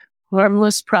onto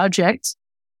harmless projects,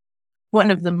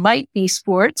 one of them might be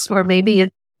sports, or maybe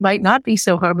it might not be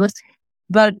so harmless.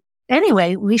 But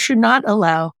anyway, we should not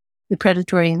allow the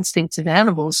predatory instincts of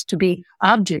animals to be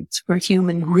objects for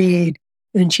human greed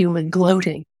and human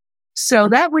gloating. So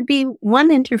that would be one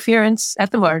interference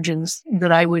at the margins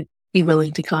that I would be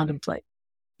willing to contemplate.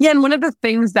 Yeah, and one of the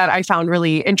things that I found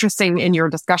really interesting in your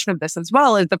discussion of this as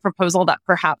well is the proposal that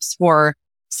perhaps for,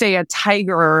 say, a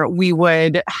tiger, we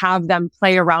would have them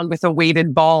play around with a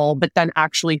weighted ball, but then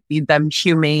actually feed them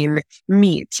humane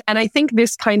meat. And I think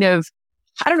this kind of,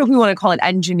 I don't know if we want to call it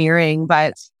engineering,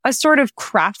 but a sort of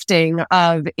crafting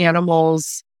of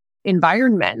animals'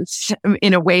 environment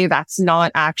in a way that's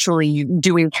not actually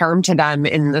doing harm to them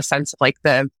in the sense of like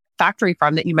the factory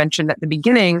farm that you mentioned at the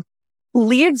beginning,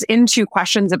 leads into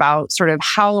questions about sort of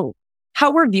how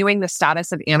we're viewing the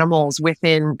status of animals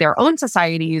within their own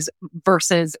societies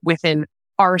versus within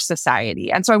our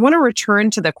society. And so I want to return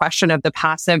to the question of the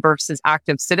passive versus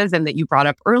active citizen that you brought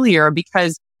up earlier,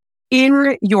 because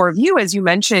in your view, as you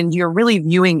mentioned, you're really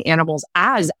viewing animals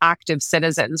as active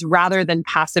citizens rather than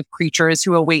passive creatures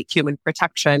who await human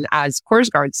protection, as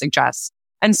Korsgaard suggests.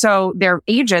 And so they're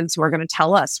agents who are going to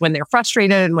tell us when they're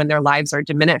frustrated and when their lives are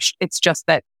diminished. It's just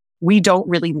that we don't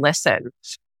really listen.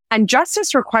 And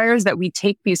justice requires that we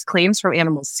take these claims from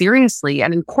animals seriously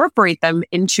and incorporate them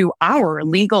into our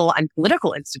legal and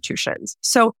political institutions.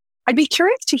 So I'd be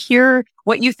curious to hear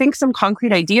what you think some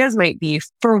concrete ideas might be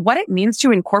for what it means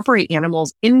to incorporate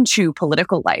animals into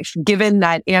political life, given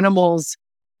that animals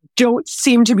don't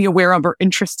seem to be aware of or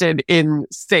interested in,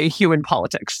 say, human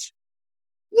politics.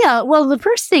 Yeah, well, the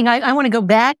first thing I want to go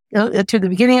back to the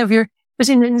beginning of your was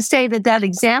to say that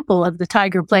example of the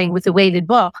tiger playing with a weighted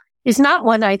ball is not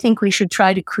one I think we should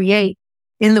try to create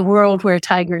in the world where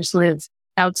tigers live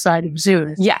outside of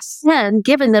zoos. Yes. And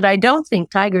given that I don't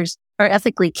think tigers are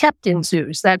ethically kept in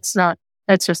zoos, that's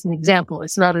just an example.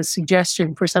 It's not a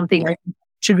suggestion for something I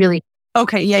should really.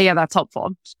 Okay. Yeah, that's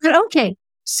helpful. But okay.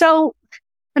 So,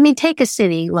 take a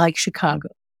city like Chicago.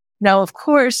 Now, of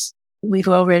course, we've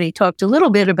already talked a little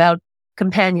bit about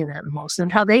companion animals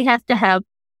and how they have to have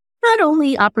not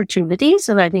only opportunities,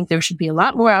 and I think there should be a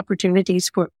lot more opportunities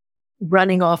for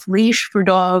running off leash for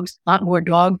dogs, a lot more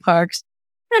dog parks,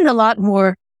 and a lot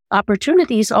more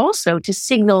opportunities also to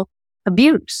signal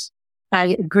abuse.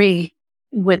 I agree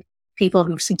with people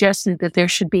who've suggested that there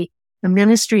should be a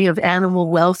Ministry of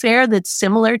Animal Welfare that's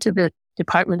similar to the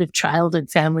Department of Child and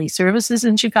Family Services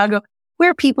in Chicago,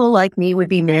 where people like me would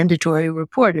be mandatory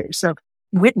reporters of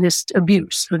witnessed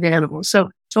abuse of animals.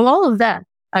 So all of that,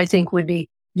 I think, would be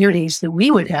duties that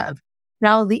we would have.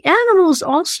 Now, the animals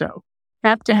also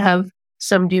have to have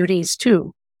some duties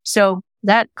too. So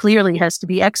that clearly has to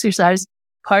be exercised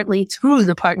partly through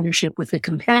the partnership with the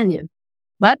companion.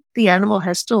 But the animal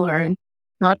has to learn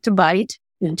not to bite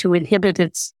and to inhibit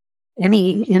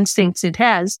any instincts it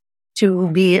has to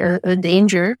be a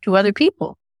danger to other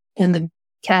people. And the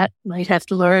cat might have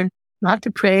to learn not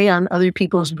to prey on other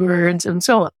people's birds and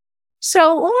so on. So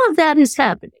all of that is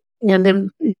happening. And then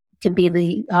it can be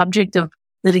the object of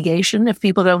litigation if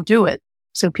people don't do it.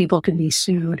 So people can be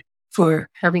sued for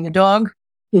having a dog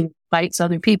who bites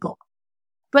other people.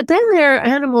 But then there are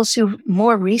animals who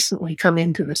more recently come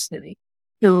into the city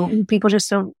who people just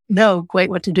don't know quite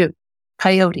what to do.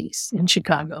 Coyotes in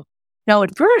Chicago. Now,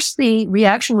 at first, the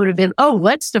reaction would have been,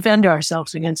 let's defend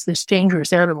ourselves against this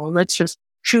dangerous animal. Let's just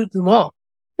shoot them all.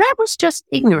 That was just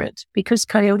ignorant because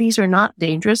coyotes are not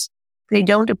dangerous. They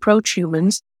don't approach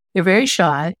humans. They're very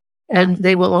shy. and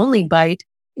they will only bite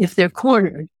if they're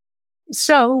cornered.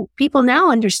 So people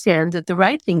now understand that the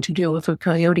right thing to do if a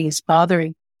coyote is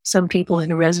bothering some people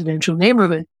in a residential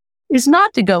neighborhood is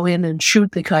not to go in and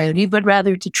shoot the coyote, but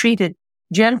rather to treat it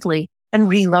gently and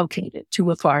relocate it to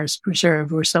a forest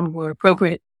preserve or some more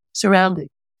appropriate surrounding.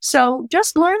 So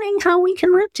just learning how we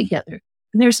can live together.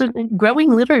 And there's a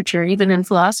growing literature, even in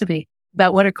philosophy,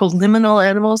 about what are called liminal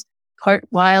animals, part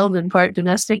wild and part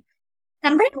domestic.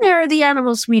 And then there are the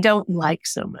animals we don't like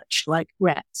so much, like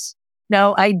rats.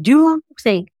 Now, I do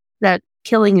think that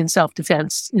killing in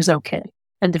self-defense is okay,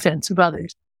 and defense of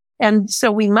others. And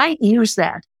so we might use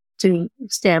that to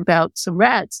stamp out some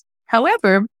rats.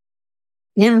 However,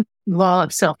 in law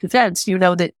of self-defense, you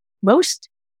know that most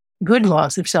good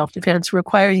laws of self-defense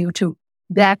require you to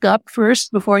back up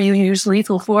first before you use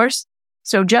lethal force.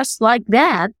 So just like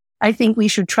that, I think we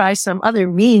should try some other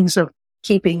means of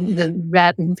keeping the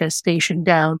rat infestation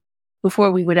down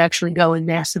before we would actually go and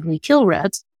massively kill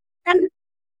rats. And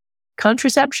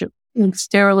contraception and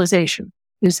sterilization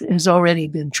has already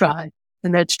been tried.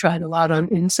 And that's tried a lot on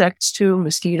insects too,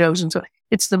 mosquitoes and so on.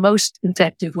 It's the most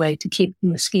effective way to keep the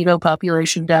mosquito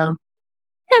population down.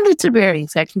 And it's a very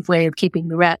effective way of keeping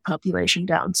the rat population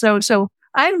down. So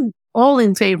I'm all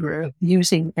in favor of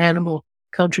using animal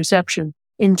contraception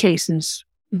in cases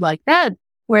like that,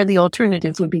 where the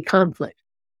alternative would be conflict.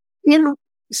 In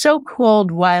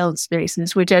so-called wild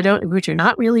spaces, which are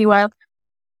not really wild,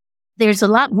 there's a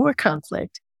lot more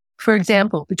conflict. For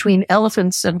example, between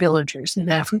elephants and villagers in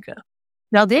Africa.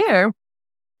 Now there,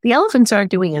 the elephants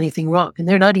aren't doing anything wrong, and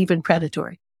they're not even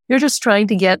predatory. They're just trying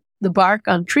to get the bark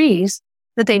on trees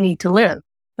that they need to live.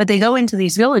 But they go into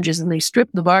these villages and they strip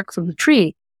the bark from the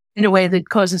tree in a way that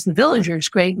causes the villagers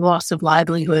great loss of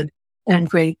livelihood and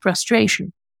great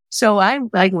frustration. So I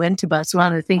went to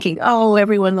Botswana thinking, oh,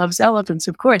 everyone loves elephants,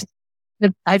 of course.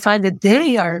 But I find that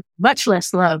they are much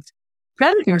less loved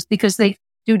predators because they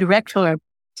do direct harm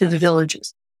to the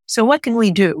villages. So what can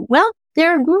we do? Well,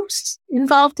 there are groups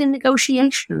involved in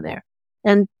negotiation there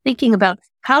and thinking about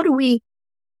how do we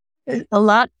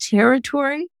allot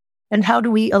territory and how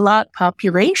do we allot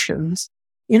populations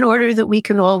in order that we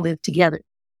can all live together.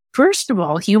 First of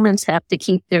all, humans have to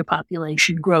keep their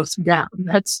population growth down.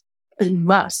 That's a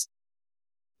must.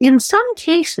 In some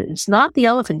cases, not the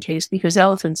elephant case because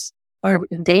elephants are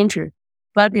endangered,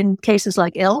 but in cases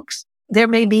like elks, there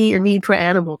may be a need for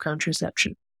animal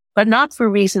contraception, but not for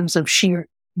reasons of sheer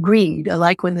greed.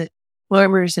 Like when the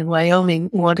farmers in Wyoming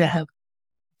want to have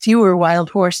fewer wild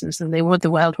horses and they want the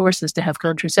wild horses to have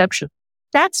contraception.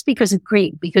 That's because of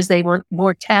greed, because they want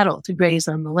more cattle to graze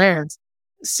on the lands.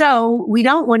 So we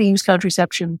don't want to use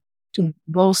contraception to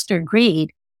bolster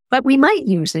greed, but we might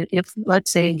use it if,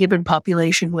 let's say, a given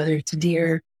population, whether it's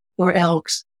deer or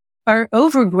elks, are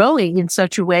overgrowing in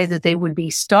such a way that they would be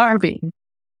starving.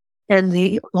 And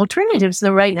the alternatives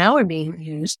that right now are being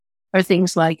used are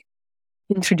things like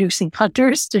introducing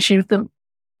hunters to shoot them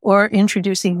or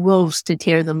introducing wolves to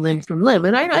tear them limb from limb.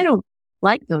 And I don't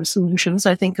like those solutions.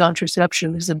 I think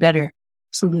contraception is a better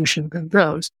solution than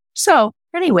those. So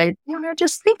anyway,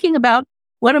 just thinking about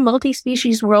what a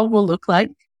multi-species world will look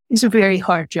like is a very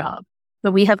hard job.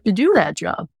 But we have to do that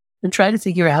job and try to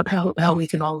figure out how we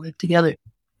can all live together.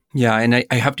 Yeah, and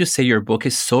I have to say your book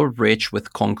is so rich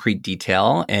with concrete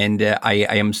detail. And I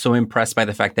am so impressed by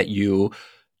the fact that you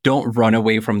don't run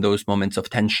away from those moments of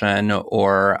tension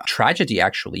or tragedy,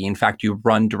 actually. In fact, you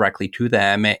run directly to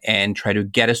them and try to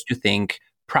get us to think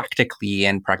practically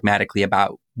and pragmatically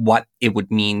about what it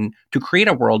would mean to create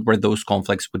a world where those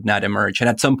conflicts would not emerge. And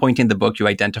at some point in the book, you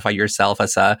identify yourself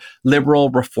as a liberal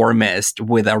reformist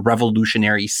with a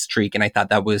revolutionary streak. And I thought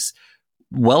that was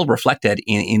well reflected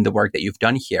in the work that you've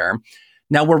done here.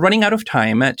 Now, we're running out of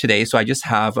time today, so I just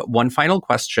have one final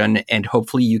question, and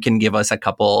hopefully you can give us a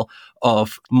couple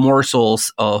of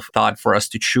morsels of thought for us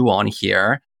to chew on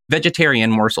here.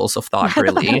 Vegetarian morsels of thought,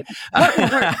 really.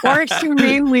 or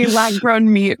extremely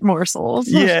lab-grown meat morsels.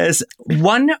 Yes.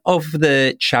 One of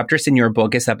the chapters in your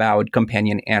book is about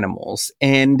companion animals.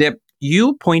 And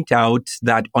you point out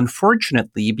that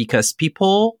unfortunately, because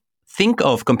people think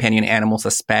of companion animals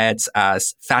as pets,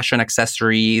 as fashion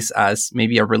accessories, as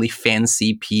maybe a really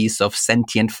fancy piece of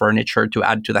sentient furniture to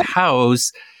add to the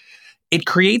house, it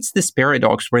creates this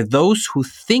paradox where those who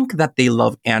think that they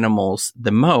love animals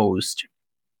the most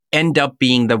end up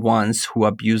being the ones who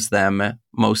abuse them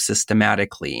most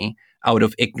systematically out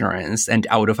of ignorance and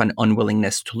out of an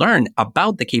unwillingness to learn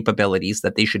about the capabilities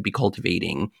that they should be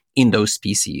cultivating in those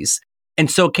species.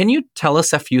 And so can you tell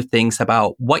us a few things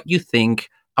about what you think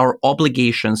our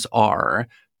obligations are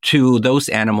to those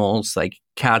animals like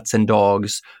cats and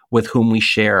dogs with whom we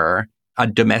share a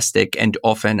domestic and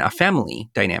often a family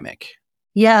dynamic.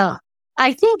 Yeah,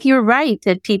 I think you're right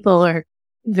that people are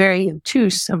very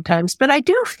obtuse sometimes, but I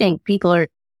do think people are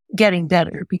getting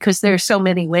better because there are so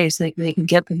many ways that they can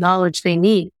get the knowledge they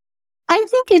need. I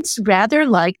think it's rather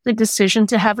like the decision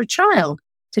to have a child,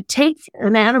 to take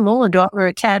an animal, a dog or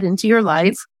a cat into your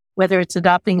life, whether it's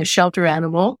adopting a shelter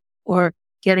animal or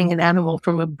getting an animal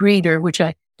from a breeder, which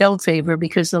I don't favor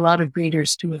because a lot of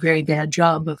breeders do a very bad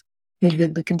job of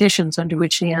the conditions under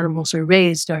which the animals are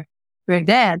raised are very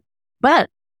bad. But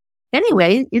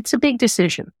anyway, it's a big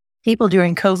decision. People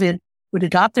during COVID would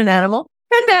adopt an animal,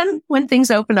 and then when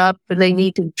things open up and they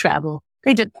need to travel,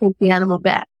 they just take the animal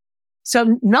back.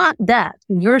 So not that.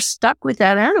 You're stuck with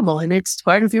that animal and it's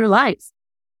part of your life.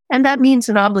 And that means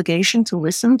an obligation to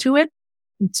listen to it,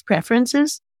 its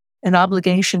preferences, an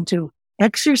obligation to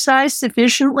exercise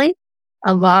sufficiently.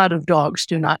 A lot of dogs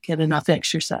do not get enough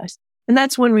exercise. And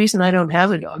that's one reason I don't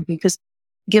have a dog, because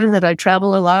given that I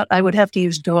travel a lot, I would have to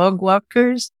use dog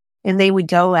walkers and they would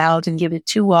go out and give it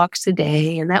 2 walks a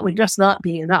day. And that would just not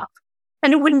be enough.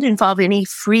 And it wouldn't involve any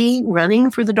free running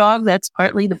for the dog. That's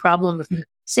partly the problem of the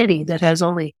city that has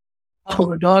only a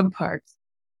couple of dog parks.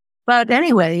 But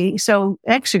anyway, so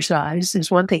exercise is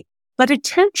one thing, but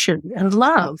attention and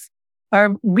love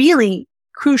are really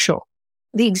crucial.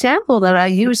 The example that I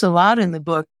use a lot in the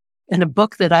book, and a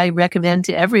book that I recommend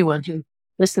to everyone who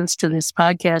listens to this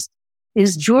podcast,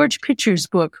 is George Pitcher's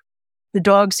book, The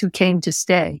Dogs Who Came to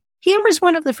Stay. He was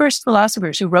one of the first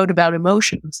philosophers who wrote about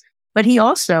emotions, but he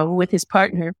also, with his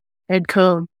partner, Ed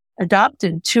Cohn,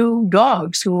 adopted 2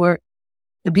 dogs who were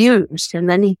abused, and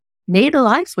then he made a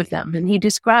life with them, and he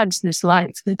describes this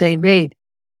life that they made.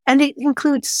 And it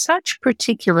includes such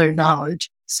particular knowledge,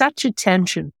 such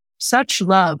attention, such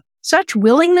love, such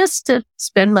willingness to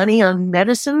spend money on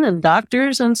medicine and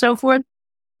doctors and so forth,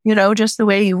 just the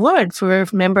way you would for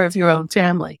a member of your own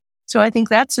family. So I think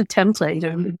that's a template,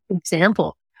 an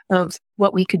example of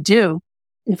what we could do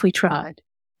if we tried.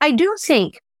 I do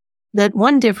think that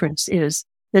one difference is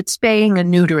that spaying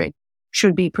and neutering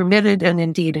should be permitted and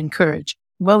indeed encouraged.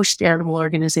 Most animal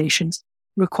organizations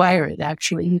require it,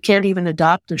 actually. You can't even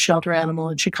adopt a shelter animal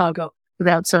in Chicago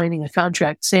without signing a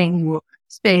contract saying you will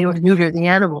spay or neuter the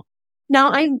animal.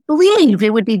 Now, I believe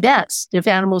it would be best if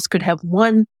animals could have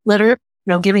one litter,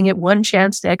 giving it one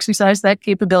chance to exercise that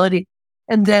capability,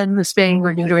 and then the spaying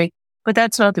or neutering. But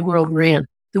that's not the world we're in.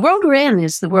 The world we're in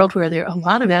is the world where there are a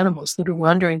lot of animals that are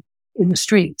wandering in the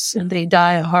streets and they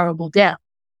die a horrible death.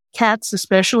 Cats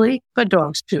especially, but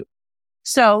dogs too.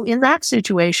 So in that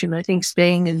situation, I think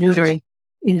spaying and neutering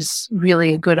is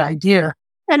really a good idea.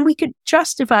 And we could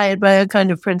justify it by a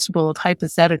kind of principle of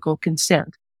hypothetical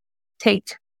consent.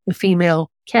 Take the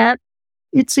female cat.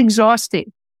 It's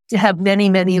exhausting to have many,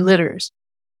 many litters.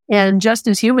 And just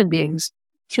as human beings,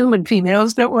 human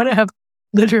females don't want to have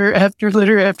litter after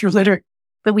litter after litter,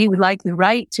 but we would like the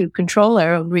right to control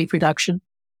our own reproduction.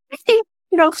 I think,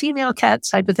 female cats,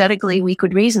 hypothetically, we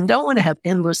could reason, don't want to have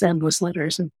endless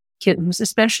litters and kittens,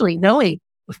 especially knowing,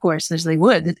 of course, as they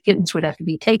would, that the kittens would have to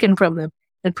be taken from them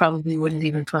and probably wouldn't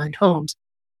even find homes.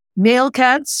 Male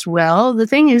cats, well, the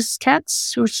thing is,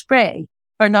 cats who spray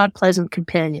are not pleasant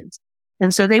companions.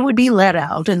 And so they would be let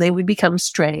out and they would become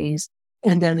strays.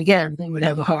 And then again, they would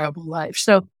have a horrible life.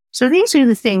 So these are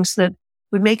the things that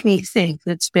would make me think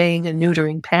that spaying and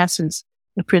neutering passes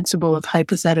the principle of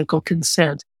hypothetical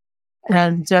consent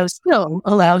and still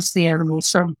allows the animal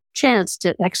some chance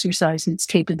to exercise its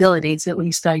capabilities, at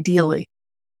least ideally.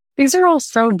 These are all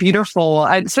so beautiful.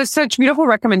 So such beautiful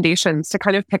recommendations to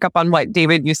kind of pick up on what,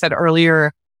 David, you said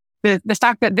earlier. The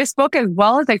fact that this book, as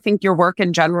well as I think your work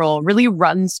in general, really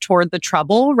runs toward the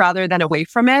trouble rather than away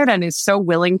from it, and is so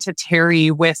willing to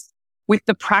tarry with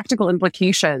the practical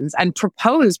implications and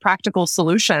propose practical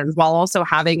solutions while also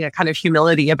having a kind of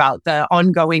humility about the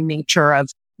ongoing nature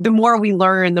of the more we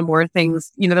learn, the more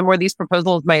things, the more these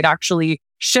proposals might actually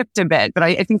shift a bit. But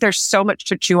I think there's so much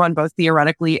to chew on both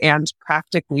theoretically and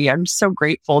practically. I'm so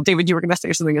grateful. David, you were going to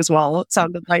say something as well. It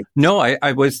sounded like. No,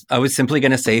 I was simply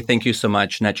going to say thank you so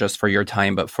much, not just for your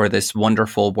time, but for this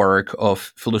wonderful work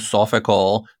of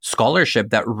philosophical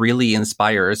scholarship that really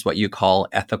inspires what you call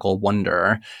ethical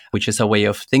wonder, which is a way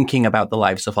of thinking about the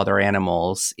lives of other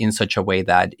animals in such a way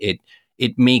that it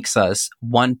makes us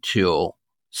want to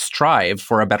strive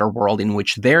for a better world in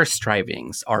which their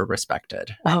strivings are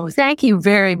respected. Oh, thank you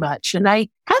very much. And I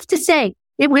have to say,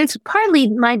 it was partly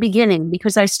my beginning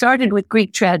because I started with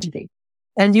Greek tragedy.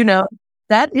 And,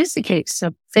 that is the case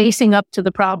of facing up to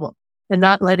the problem and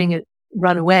not letting it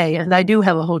run away. And I do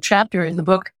have a whole chapter in the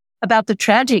book about the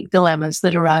tragic dilemmas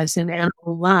that arise in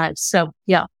animal lives. So,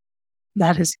 yeah,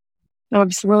 that is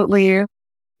absolutely.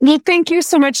 Well, thank you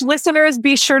so much. Listeners,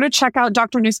 be sure to check out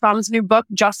Dr. Nussbaum's new book,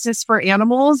 Justice for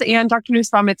Animals. And Dr.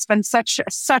 Nussbaum, it's been such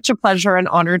a pleasure and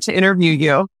honor to interview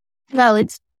you. Well,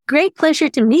 it's a great pleasure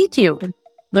to meet you and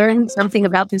learn something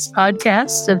about this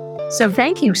podcast. So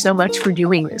thank you so much for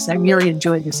doing this. I really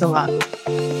enjoyed this a lot.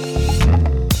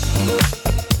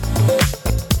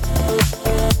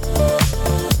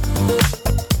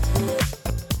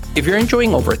 If you're enjoying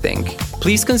Overthink,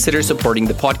 please consider supporting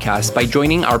the podcast by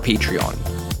joining our Patreon.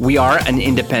 We are an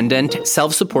independent,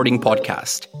 self-supporting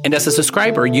podcast. And as a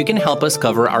subscriber, you can help us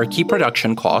cover our key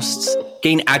production costs,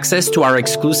 gain access to our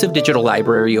exclusive digital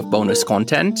library of bonus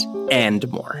content, and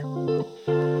more.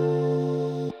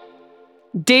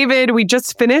 David, we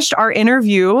just finished our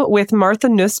interview with Martha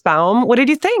Nussbaum. What did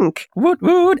you think? Woot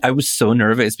woot. I was so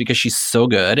nervous because she's so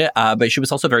good, but she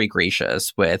was also very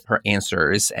gracious with her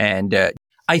answers. And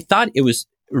I thought it was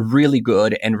really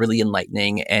good and really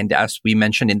enlightening. And as we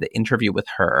mentioned in the interview with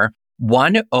her,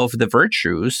 one of the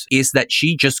virtues is that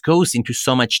she just goes into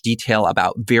so much detail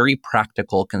about very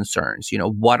practical concerns. You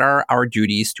know, what are our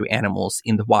duties to animals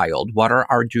in the wild? What are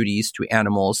our duties to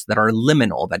animals that are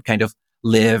liminal, that kind of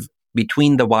live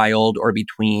between the wild or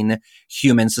between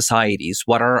human societies?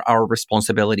 What are our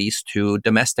responsibilities to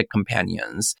domestic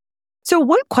companions? So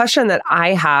one question that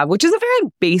I have, which is a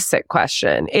very basic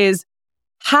question, is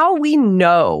how we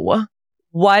know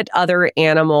what other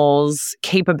animals'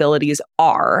 capabilities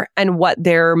are and what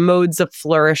their modes of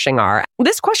flourishing are.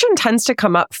 This question tends to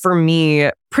come up for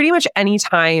me pretty much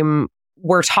anytime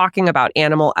we're talking about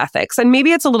animal ethics. And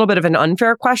maybe it's a little bit of an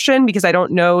unfair question because I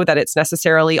don't know that it's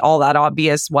necessarily all that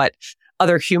obvious what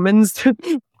other humans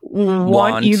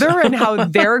want either and how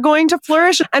they're going to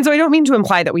flourish. And so I don't mean to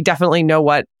imply that we definitely know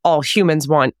what all humans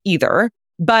want either.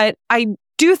 But I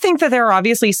do think that there are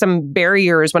obviously some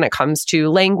barriers when it comes to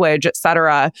language, et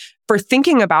cetera, for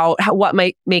thinking about what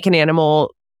might make an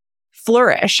animal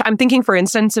flourish. I'm thinking, for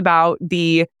instance, about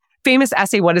the famous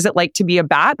essay, What Is It Like to Be a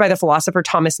Bat? By the philosopher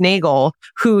Thomas Nagel,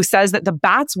 who says that the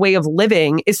bat's way of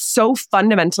living is so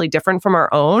fundamentally different from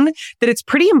our own that it's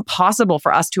pretty impossible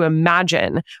for us to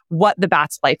imagine what the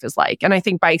bat's life is like. And I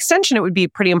think by extension, it would be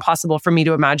pretty impossible for me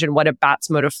to imagine what a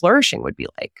bat's mode of flourishing would be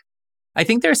like. I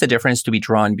think there's a difference to be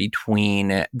drawn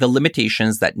between the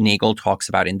limitations that Nagel talks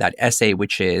about in that essay,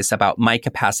 which is about my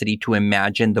capacity to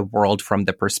imagine the world from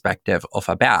the perspective of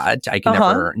a bat. I can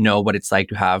never know what it's like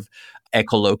to have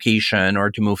echolocation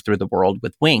or to move through the world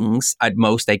with wings. At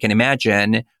most, I can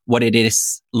imagine what it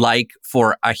is like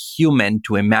for a human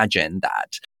to imagine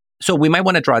that. So we might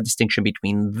want to draw a distinction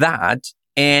between that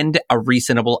and a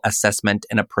reasonable assessment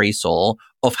and appraisal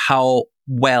of how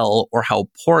well or how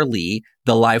poorly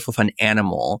the life of an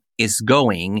animal is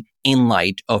going in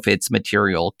light of its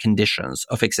material conditions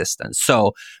of existence.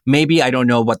 So maybe I don't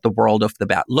know what the world of the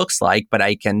bat looks like, but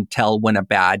I can tell when a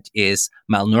bat is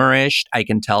malnourished. I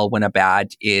can tell when a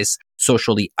bat is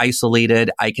socially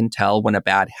isolated. I can tell when a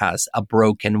bat has a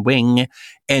broken wing.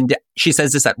 And she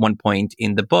says this at one point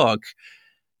in the book.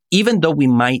 Even though we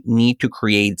might need to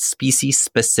create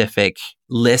species-specific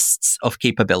lists of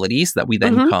capabilities that we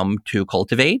then come to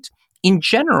cultivate, in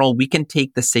general, we can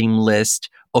take the same list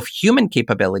of human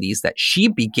capabilities that she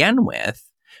began with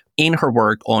in her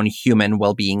work on human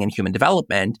well-being and human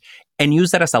development and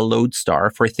use that as a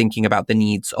lodestar for thinking about the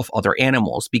needs of other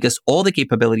animals. Because all the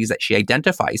capabilities that she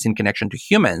identifies in connection to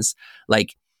humans,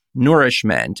 like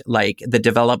nourishment, like the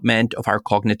development of our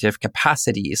cognitive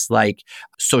capacities, like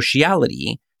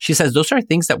sociality, she says those are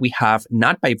things that we have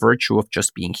not by virtue of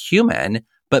just being human,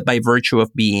 but by virtue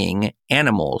of being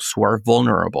animals who are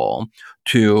vulnerable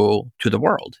to the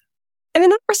world. And in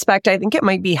that respect, I think it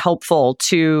might be helpful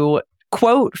to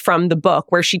quote from the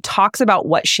book where she talks about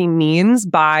what she means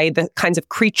by the kinds of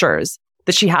creatures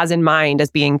that she has in mind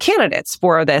as being candidates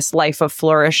for this life of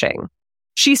flourishing.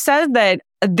 She says that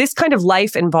this kind of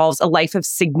life involves a life of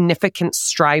significant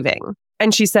striving.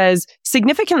 And she says,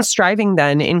 significant striving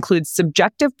then includes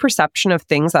subjective perception of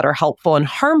things that are helpful and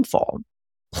harmful,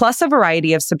 plus a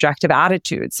variety of subjective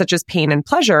attitudes, such as pain and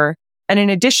pleasure, and in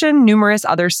addition, numerous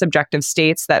other subjective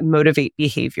states that motivate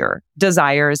behavior,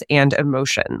 desires, and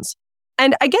emotions.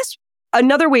 And I guess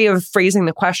another way of phrasing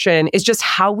the question is just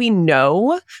how we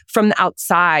know from the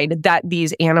outside that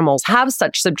these animals have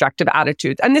such subjective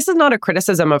attitudes. And this is not a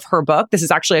criticism of her book. This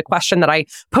is actually a question that I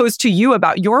posed to you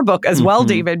about your book as well,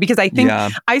 David, because I think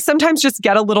I sometimes just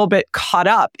get a little bit caught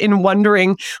up in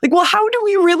wondering, like, well, how do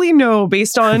we really know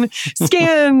based on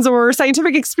scans or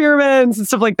scientific experiments and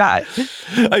stuff like that?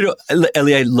 I know,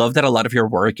 Ellie, I love that a lot of your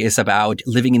work is about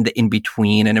living in the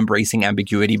in-between and embracing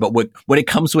ambiguity. But when it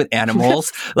comes with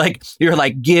animals, like, You're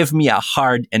like, give me a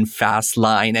hard and fast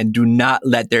line and do not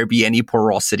let there be any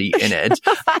porosity in it.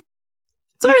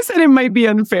 So I said it might be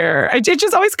unfair. It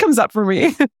just always comes up for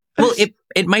me. Well,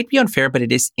 it might be unfair, but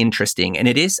it is interesting. And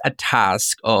it is a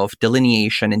task of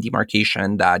delineation and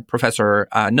demarcation that Professor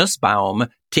Nussbaum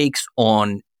takes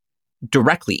on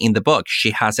directly in the book. She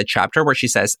has a chapter where she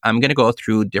says, I'm going to go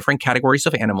through different categories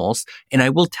of animals, and I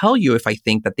will tell you if I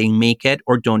think that they make it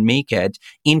or don't make it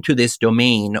into this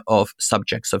domain of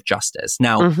subjects of justice.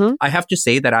 Now, I have to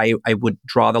say that I would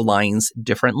draw the lines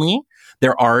differently.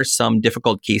 There are some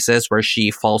difficult cases where she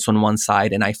falls on one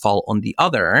side and I fall on the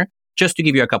other. Just to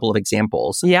give you a couple of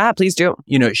examples. Yeah, please do.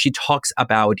 She talks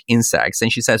about insects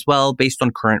and she says, well, based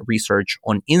on current research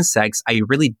on insects, I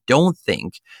really don't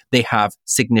think they have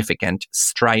significant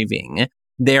striving.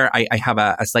 There, I have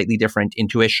a slightly different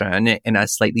intuition and a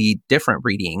slightly different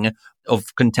reading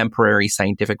of contemporary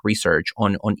scientific research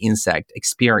on insect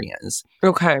experience.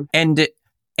 Okay.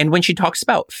 And when she talks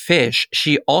about fish,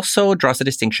 she also draws a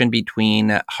distinction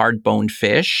between hard-boned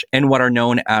fish and what are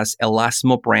known as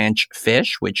elasmobranch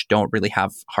fish, which don't really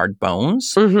have hard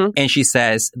bones. And she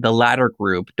says the latter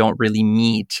group don't really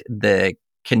meet the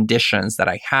conditions that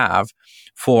I have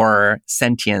for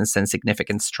sentience and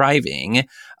significant striving.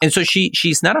 And so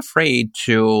she's not afraid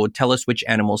to tell us which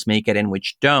animals make it and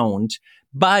which don't.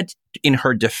 But in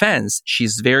her defense,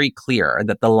 she's very clear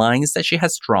that the lines that she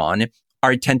has drawn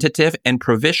are tentative and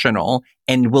provisional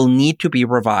and will need to be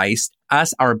revised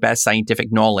as our best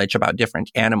scientific knowledge about different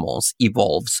animals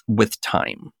evolves with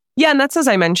time. Yeah, and that's, as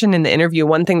I mentioned in the interview,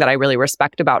 one thing that I really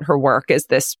respect about her work is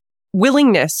this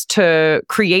willingness to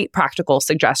create practical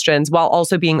suggestions while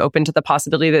also being open to the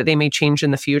possibility that they may change in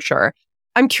the future.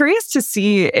 I'm curious to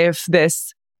see if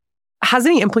this has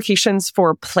any implications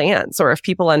for plants or if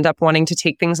people end up wanting to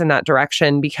take things in that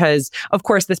direction, because of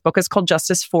course this book is called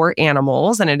Justice for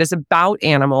Animals and it is about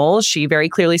animals. She very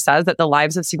clearly says that the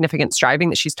lives of significant striving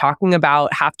that she's talking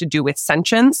about have to do with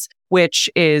sentience, which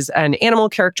is an animal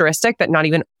characteristic that not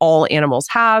even all animals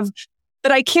have.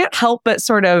 But I can't help but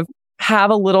sort of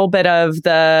have a little bit of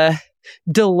the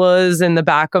Deleuze in the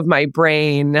back of my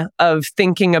brain of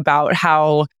thinking about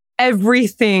how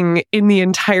everything in the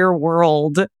entire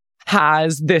world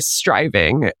has this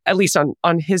striving, at least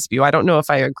on his view. I don't know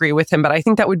if I agree with him, but I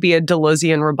think that would be a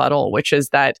Deleuzian rebuttal, which is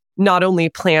that not only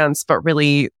plants, but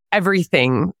really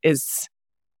everything is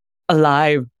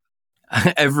alive.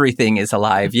 Everything is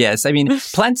alive. Yes. I mean,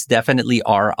 plants definitely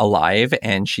are alive.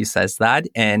 And she says that.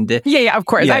 And yeah, of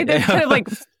course. I kind of like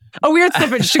a weird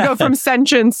slippage to go from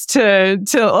sentience to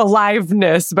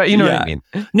aliveness, but you know what I mean?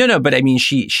 No, but I mean,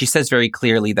 she says very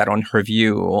clearly that on her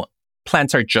view,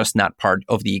 plants are just not part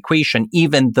of the equation,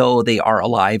 even though they are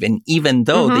alive and even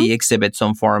though they exhibit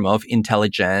some form of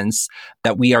intelligence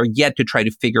that we are yet to try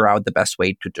to figure out the best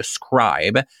way to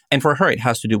describe. And for her, it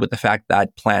has to do with the fact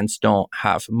that plants don't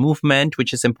have movement,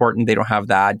 which is important. They don't have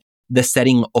that. The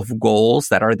setting of goals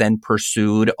that are then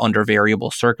pursued under variable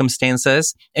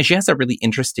circumstances. And she has a really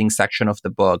interesting section of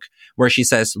the book where she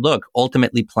says, look,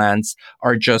 ultimately plants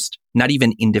are just not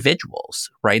even individuals,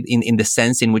 right? In the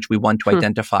sense in which we want to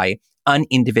identify an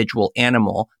individual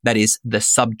animal that is the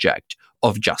subject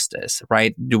of justice,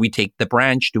 right? Do we take the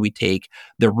branch? Do we take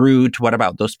the root? What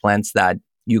about those plants that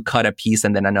you cut a piece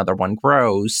and then another one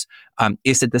grows?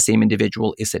 Is it the same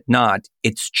individual? Is it not?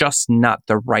 It's just not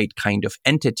the right kind of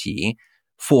entity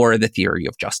for the theory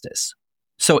of justice.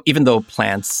 So even though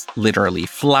plants literally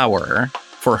flower,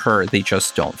 for her, they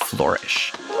just don't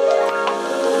flourish.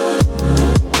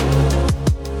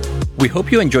 We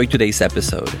hope you enjoyed today's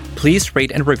episode. Please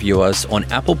rate and review us on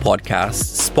Apple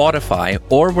Podcasts, Spotify,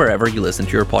 or wherever you listen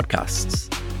to your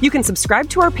podcasts. You can subscribe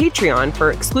to our Patreon for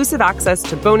exclusive access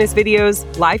to bonus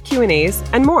videos, live Q&As,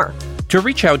 and more. To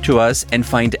reach out to us and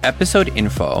find episode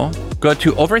info, go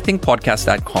to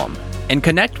overthinkpodcast.com and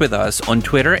connect with us on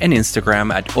Twitter and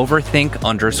Instagram at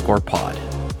overthink_pod.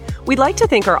 We'd like to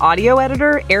thank our audio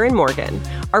editor, Aaron Morgan,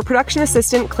 our production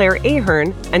assistant, Claire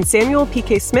Ahern, and Samuel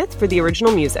P.K. Smith for the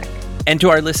original music. And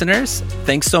to our listeners,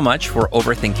 thanks so much for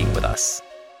overthinking with us.